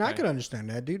 I mean, I can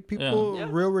understand that, dude. People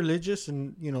real religious,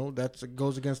 and that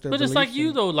goes against their. But it's like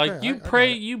you though, like you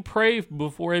pray, you you pray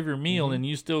before every meal, and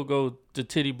you still go to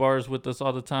titty bars with us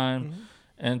all the time,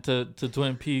 and to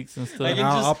Twin Peaks and stuff.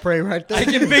 I'll pray right there. I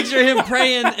can picture him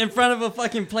praying in front of a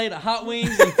fucking plate of hot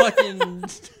wings and fucking.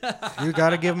 You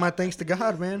gotta give my thanks to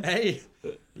God, man. Hey,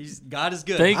 God is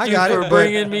good. Thank you for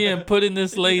bringing me and putting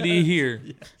this lady here.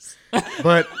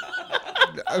 But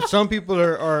some people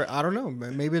are I don't know,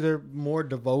 maybe they're more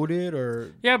devoted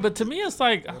or but to me it's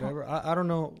like whatever. I don't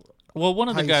know. Well, one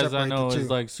of the you guys I separate know the two. is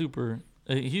like super.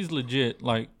 He's legit.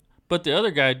 Like, but the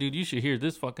other guy, dude, you should hear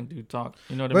this fucking dude talk.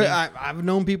 You know what But I mean? I've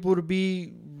known people to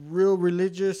be real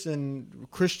religious and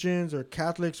Christians or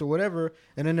Catholics or whatever,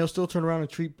 and then they'll still turn around and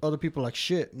treat other people like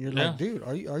shit. And you're like, dude,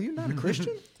 are you not a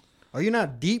Christian? Are you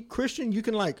not deep Christian? You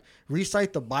can like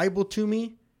recite the Bible to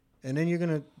me, and then you're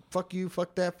gonna fuck you,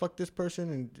 fuck that, fuck this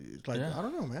person, and it's like I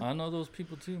don't know, man. I know those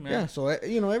people too, man. Yeah, so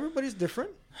everybody's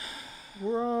different.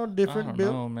 We're all different, I don't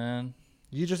Bill. know, man.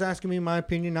 You just asking me my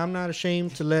opinion. I'm not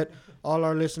ashamed to let all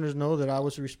our listeners know that I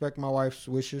always respect my wife's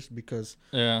wishes because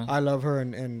I love her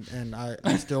and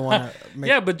I still want to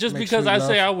make but just make because sweet I love.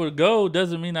 say I would go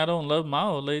doesn't mean I don't love my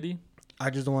old lady. I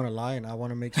just don't want to lie and I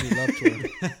want to make sweet love to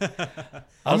her.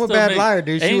 I'll I'm a still bad make- liar,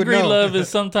 dude. She would Angry know. love is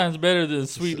sometimes better than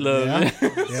sweet love. Yeah,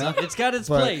 It's got its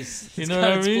But- place. You It's know got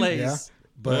what I its mean? place. yeah.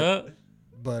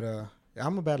 But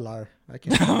I'm a bad liar. I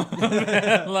can't.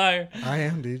 Liar. I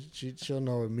am, dude. She'll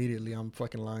know immediately I'm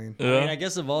fucking lying. I mean, I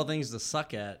guess of all things to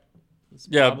suck at. it's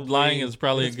Lying is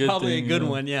probably a it's good probably thing. a good you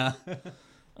know? one, yeah.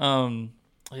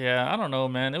 I don't know,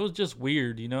 man. It was just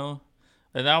weird, you know?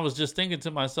 And I was just thinking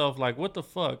to myself, like, what the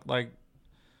fuck? Like,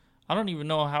 I don't even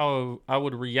know how I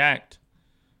would react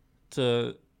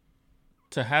to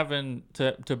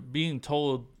being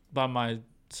told by my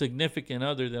significant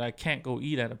other that I can't go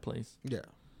eat at a place. Yeah.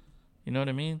 You know what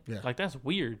I mean? Yeah. Like, that's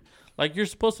weird. Like, you're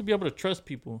supposed to be able to trust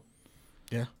people.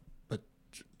 Yeah. But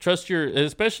Trust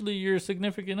especially your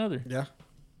significant other. yeah.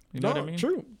 You know what I mean?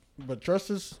 True. But trust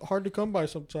is hard to come by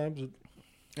sometimes.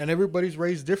 And everybody's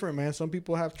raised different, man. Some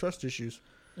people have trust issues.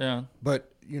 Yeah. But,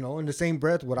 in the same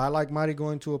breath, would I like Mighty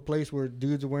going to a place where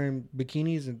dudes are wearing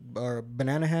bikinis or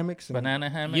banana hammocks? And Banana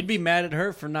hammock. You'd be mad at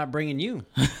her for not bringing you.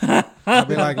 I'd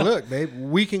be like, look, babe,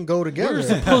 we can go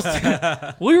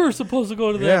together. We were supposed to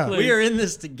go to that Yeah. place. We are in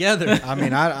this together. I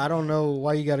mean, I don't know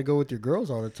why you got to go with your girls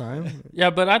all the time. Yeah,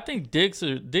 but I think dicks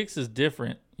is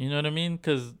different. You know what I mean?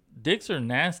 Because dicks are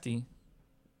nasty.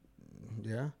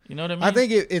 Yeah. You know what I mean? I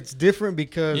think it's different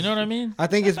because. You know what I mean? I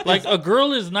think it's Like a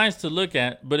girl is nice to look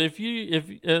at, but if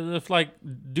like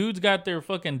dudes got their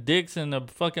fucking dicks in a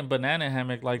fucking banana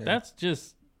hammock, like that's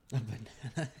just a banana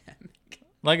hammock.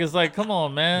 Like it's like, come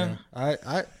on, man.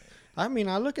 Yeah. I mean,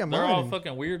 I look at mine. They're all and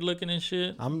fucking weird looking and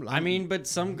shit. I mean, but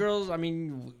some girls,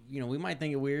 we might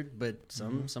think it weird, but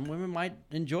some women might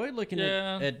enjoy looking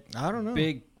at I don't know.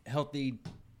 big, healthy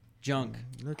junk.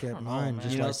 Look at mine. man.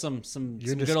 Just You know, like, some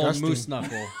you're good old disgusting. moose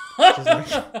knuckle.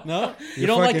 No, you You're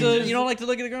don't like fucking- to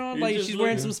look at a girl You like just she's look-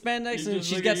 wearing some spandex and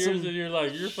she's got some. And you're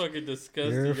like, you're fucking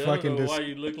disgusting. You're I fucking don't know why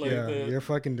you look like that. You're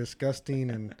fucking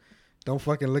disgusting and don't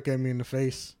fucking look at me in the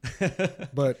face.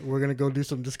 But we're gonna go do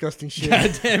some disgusting shit.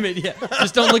 God damn it! Yeah,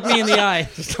 just don't look me in the eye.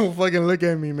 Just don't fucking look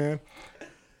at me, man.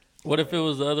 What if it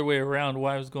was the other way around?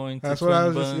 Wives going to That's twin what I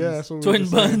was buns. just- yeah, that's what we were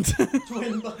twin just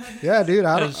buns. Yeah, dude.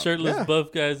 I And don't. shirtless yeah.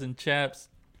 buff guys and chaps.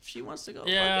 If she wants to go,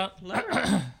 Yeah. fuck it, let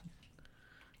her.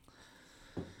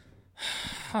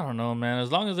 I don't know, man.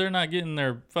 As long as they're not getting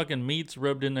their fucking meats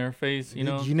rubbed in their face, you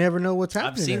know. You never know what's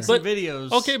happening. I've seen there. some But-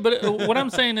 videos. Okay, but what I'm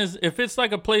saying is, if it's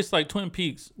like a place like Twin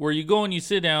Peaks where you go and you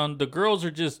sit down, the girls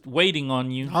are just waiting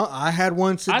on you. I had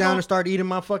one sit I down don't- and start eating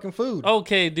my fucking food.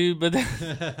 Okay, dude, but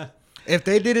If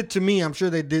they did it to me, I'm sure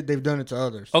they've done it to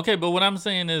others. Okay, but what I'm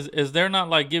saying is they're not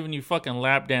like giving you fucking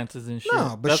lap dances and shit.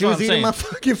 No, but That's she what was I'm eating saying. my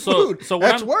fucking So food. what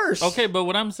That's I'm- worse. Okay, but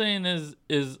what I'm saying is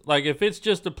like if it's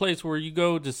just a place where you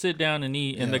go to sit down and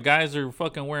eat, and Yeah. the guys are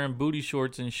fucking wearing booty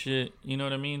shorts and shit, you know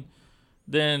what I mean?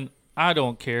 Then I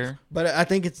don't care. But I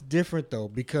think it's different though,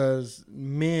 because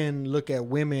men look at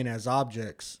women as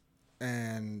objects,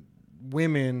 and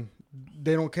women,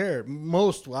 they don't care.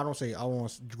 Most, I don't say, I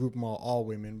won't group them all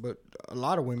women, but a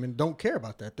lot of women don't care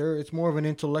about that. It's more of an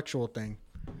intellectual thing.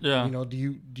 Yeah. You know, do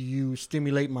you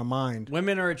stimulate my mind?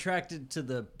 Women are attracted to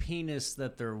the penis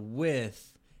that they're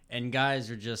with, and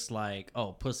guys are just like,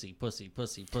 oh, pussy, pussy,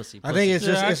 pussy, pussy. I think it's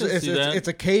Yeah, I just can see that. it's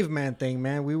a caveman thing,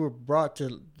 man. We were brought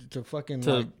to fucking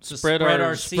to like, to spread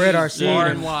our spread our seeds far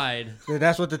seed. and wide.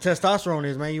 that's what the testosterone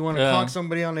is, man. You want to Yeah. conk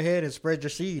somebody on the head and spread your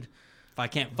seed. If I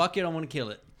can't fuck it, I want to kill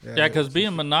it. Yeah, because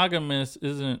being monogamous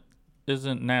isn't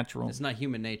natural. It's not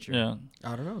human nature. Yeah.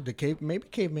 I don't know. Maybe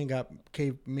cavemen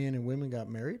and women got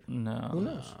married. Who No. knows?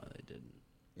 No, they didn't.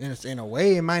 And in a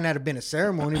way, it might not have been a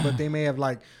ceremony, but they may have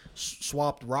like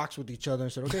swapped rocks with each other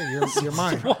and said, "Okay, you're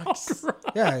mine."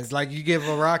 Yeah, it's like you give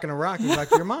a rock and a rock, it's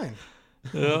like you're mine.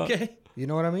 Yeah. Okay. You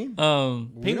know what I mean?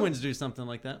 Penguins do something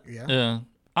like that. Yeah. Yeah.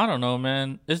 I don't know,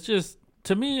 man. It's just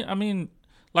to me, I mean,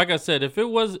 like I said, if it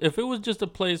was just a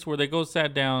place where they go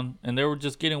sat down and they were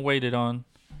just getting waited on,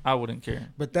 I wouldn't care.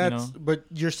 But you but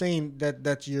you're saying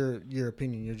that's your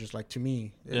opinion. You're just like, to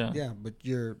me, Yeah. but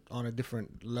you're on a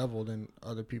different level than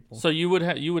other people. So you would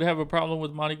have a problem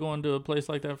with Monty going to a place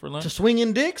like that for lunch? To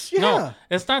swinging dicks? Yeah. No,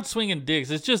 it's not swinging dicks.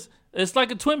 It's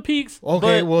like a Twin Peaks.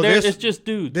 Okay, but well, it's just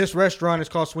dudes. This restaurant is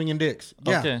called Swinging Dicks.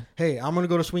 Yeah. Okay. Hey, I'm gonna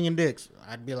go to Swinging Dicks.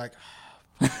 I'd be like,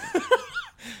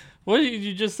 What?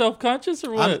 You just self conscious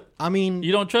or what? I mean,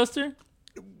 You don't trust her?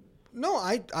 no,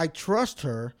 I trust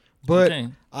her, but Okay.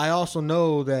 I also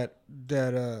know that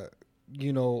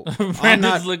you know,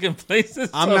 Brandon's looking places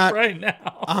I'm up not- right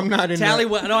now. I'm not in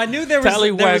Tallywhack. No, I knew there was a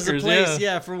Tallywhackers, place.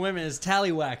 yeah. For women. It's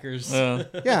tallywhackers.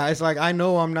 Yeah, it's like I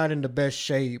know I'm not in the best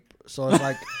shape, so it's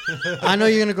like I know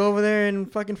you're gonna go over there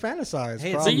and fucking fantasize.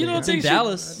 Hey, So you don't It's in think she,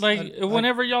 Dallas. like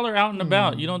whenever y'all are out and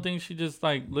about, you don't think she just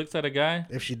like looks at a guy?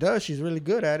 If she does, she's really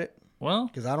good at it Well,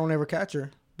 because I don't ever catch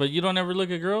her. but you don't ever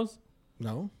look at girls.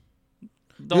 No,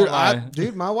 Don't lie.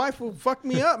 dude, my wife will fuck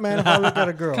me up, man, if I look at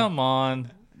a girl. Come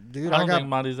on, Dude, I don't think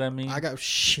Monty's that mean. I got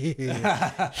shit.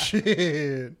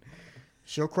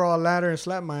 She'll crawl a ladder and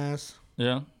slap my ass.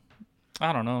 Yeah,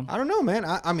 I don't know. I don't know, man.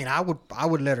 I mean, I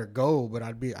would let her go, but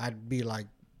I'd be like,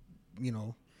 you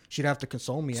know, she'd have to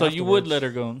console me. So you would afterwards. let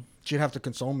her go? She'd have to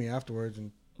console me afterwards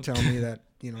and tell me that,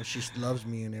 you know, she loves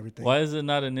me and everything. Why is it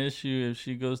not an issue if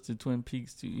she goes to Twin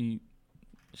Peaks to eat?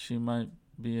 She might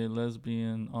be a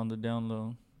lesbian on the down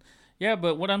low. Yeah,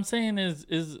 but what I'm saying is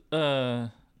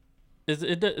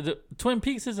the Twin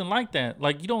Peaks isn't like that.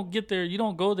 Like you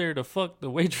don't go there to fuck the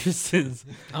waitresses.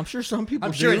 I'm sure some people.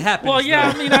 I'm sure do. it happens. Well, yeah,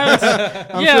 I mean,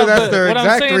 I'm yeah, sure that's but their what I'm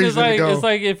exact saying is reason to like go. it's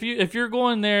like if you're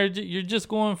going there, you're just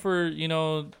going for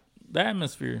the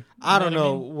atmosphere. I don't You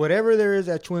know. what Whatever there is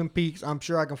at Twin Peaks, I'm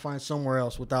sure I can find somewhere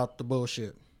else without the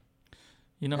bullshit.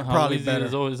 You know And how probably easy better. it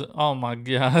is always. Oh my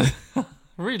god,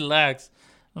 relax.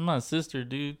 I'm my sister,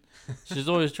 dude. She's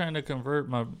always trying to convert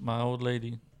my old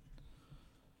lady.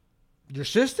 Your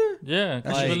sister? Yeah,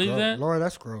 can That's you just believe gross. that? Laura,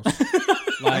 that's gross.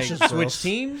 like just switch gross.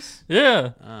 teams. Yeah,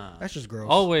 That's just gross.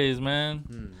 always,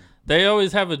 man. They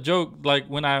always have a joke like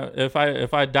when if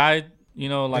I died,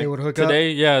 like They would hook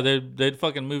today, yeah, they'd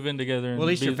fucking move in together and Well,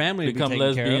 at least your family would be become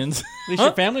taken care of. lesbians. At least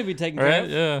your family be taken care Right?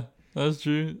 of. Yeah, that's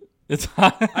true. It's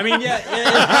I mean,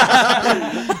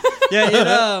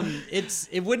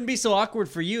 it wouldn't be so awkward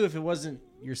for you if it wasn't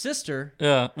your sister.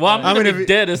 yeah. Well, I'm I gonna mean, be if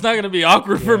dead. It's not gonna be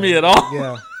awkward for me at all.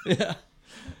 Yeah. Yeah.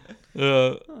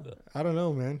 Yeah. I don't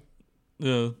know, man.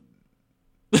 Yeah.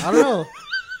 I don't know.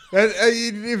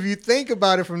 If you think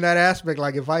about it from that aspect,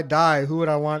 like if I die, who would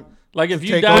I want? Like if you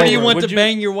Take die, over. Or do you want would to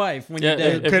bang your wife when Yeah, you're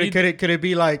dead? if Could it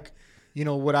be like,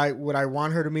 would I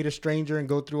want her to meet a stranger and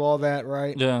go through all that,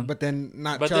 right? Yeah. But then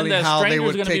not But then telling that how they stranger's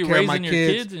would gonna take be care of my raising your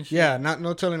kids and shit. Yeah,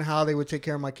 no telling how they would take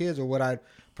care of my kids, or would I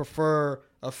prefer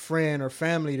a friend or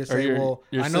family to say, your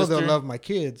I know they'll sister? love my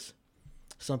kids,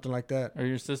 something like that. or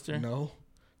your sister. No,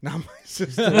 not my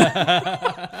sister.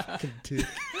 Fucking dick.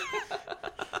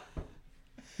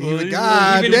 Well, Even you-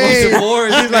 God even with damn.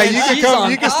 divorce, He's like, you she's can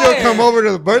on you can still fire. come over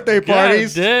to the birthday God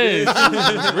parties. dang,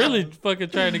 she's really fucking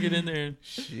trying to get in there.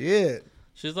 Shit,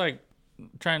 She's like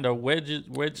trying to wedge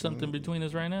something betwing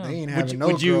us right now. they ain't Would having you- no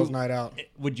would you- girls' night out.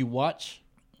 Would you watch?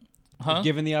 Huh?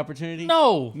 Given the opportunity?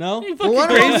 No. No? You Well, fucking what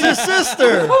about crazy. your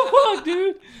sister? Fuck,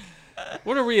 dude.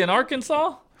 What are we in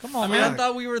Arkansas? Come I on, mean, I man.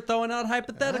 thought we were throwing out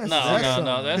hypotheticals.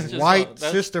 No, that's just white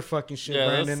that's, sister fucking shit, Yeah,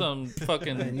 Brandon. that's some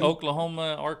fucking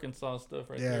Oklahoma, Arkansas stuff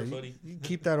right there, you, buddy. you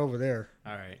keep that over there,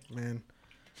 All right. man.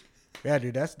 Yeah,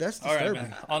 dude, that's All disturbing. right,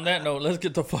 man. On that note, let's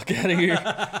get the fuck out of here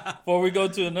before we go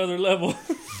to another level.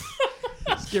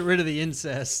 Let's get rid of the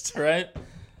incest. Right?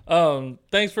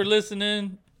 Thanks for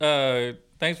listening.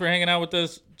 Thanks for hanging out with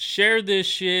us. Share this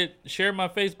shit. Share my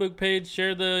Facebook page.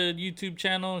 Share the YouTube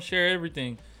channel. Share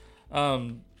everything.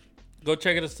 Go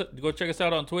check us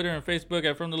out on Twitter and Facebook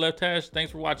at From the Left Hash.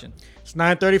 Thanks for watching. It's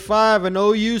 9:35 and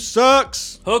OU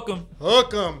sucks. Hook 'em.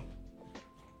 Hook 'em.